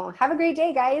you. Have a great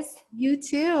day, guys. You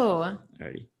too.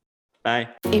 Alrighty. Bye.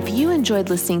 If you enjoyed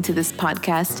listening to this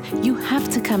podcast, you have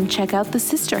to come check out The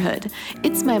Sisterhood.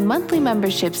 It's my monthly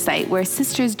membership site where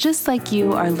sisters just like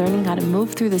you are learning how to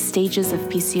move through the stages of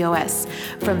PCOS.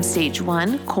 From stage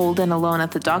 1, cold and alone at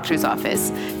the doctor's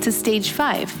office, to stage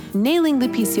 5, nailing the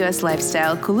PCOS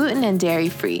lifestyle, gluten and dairy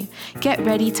free. Get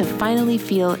ready to finally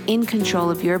feel in control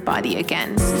of your body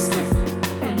again. Sister.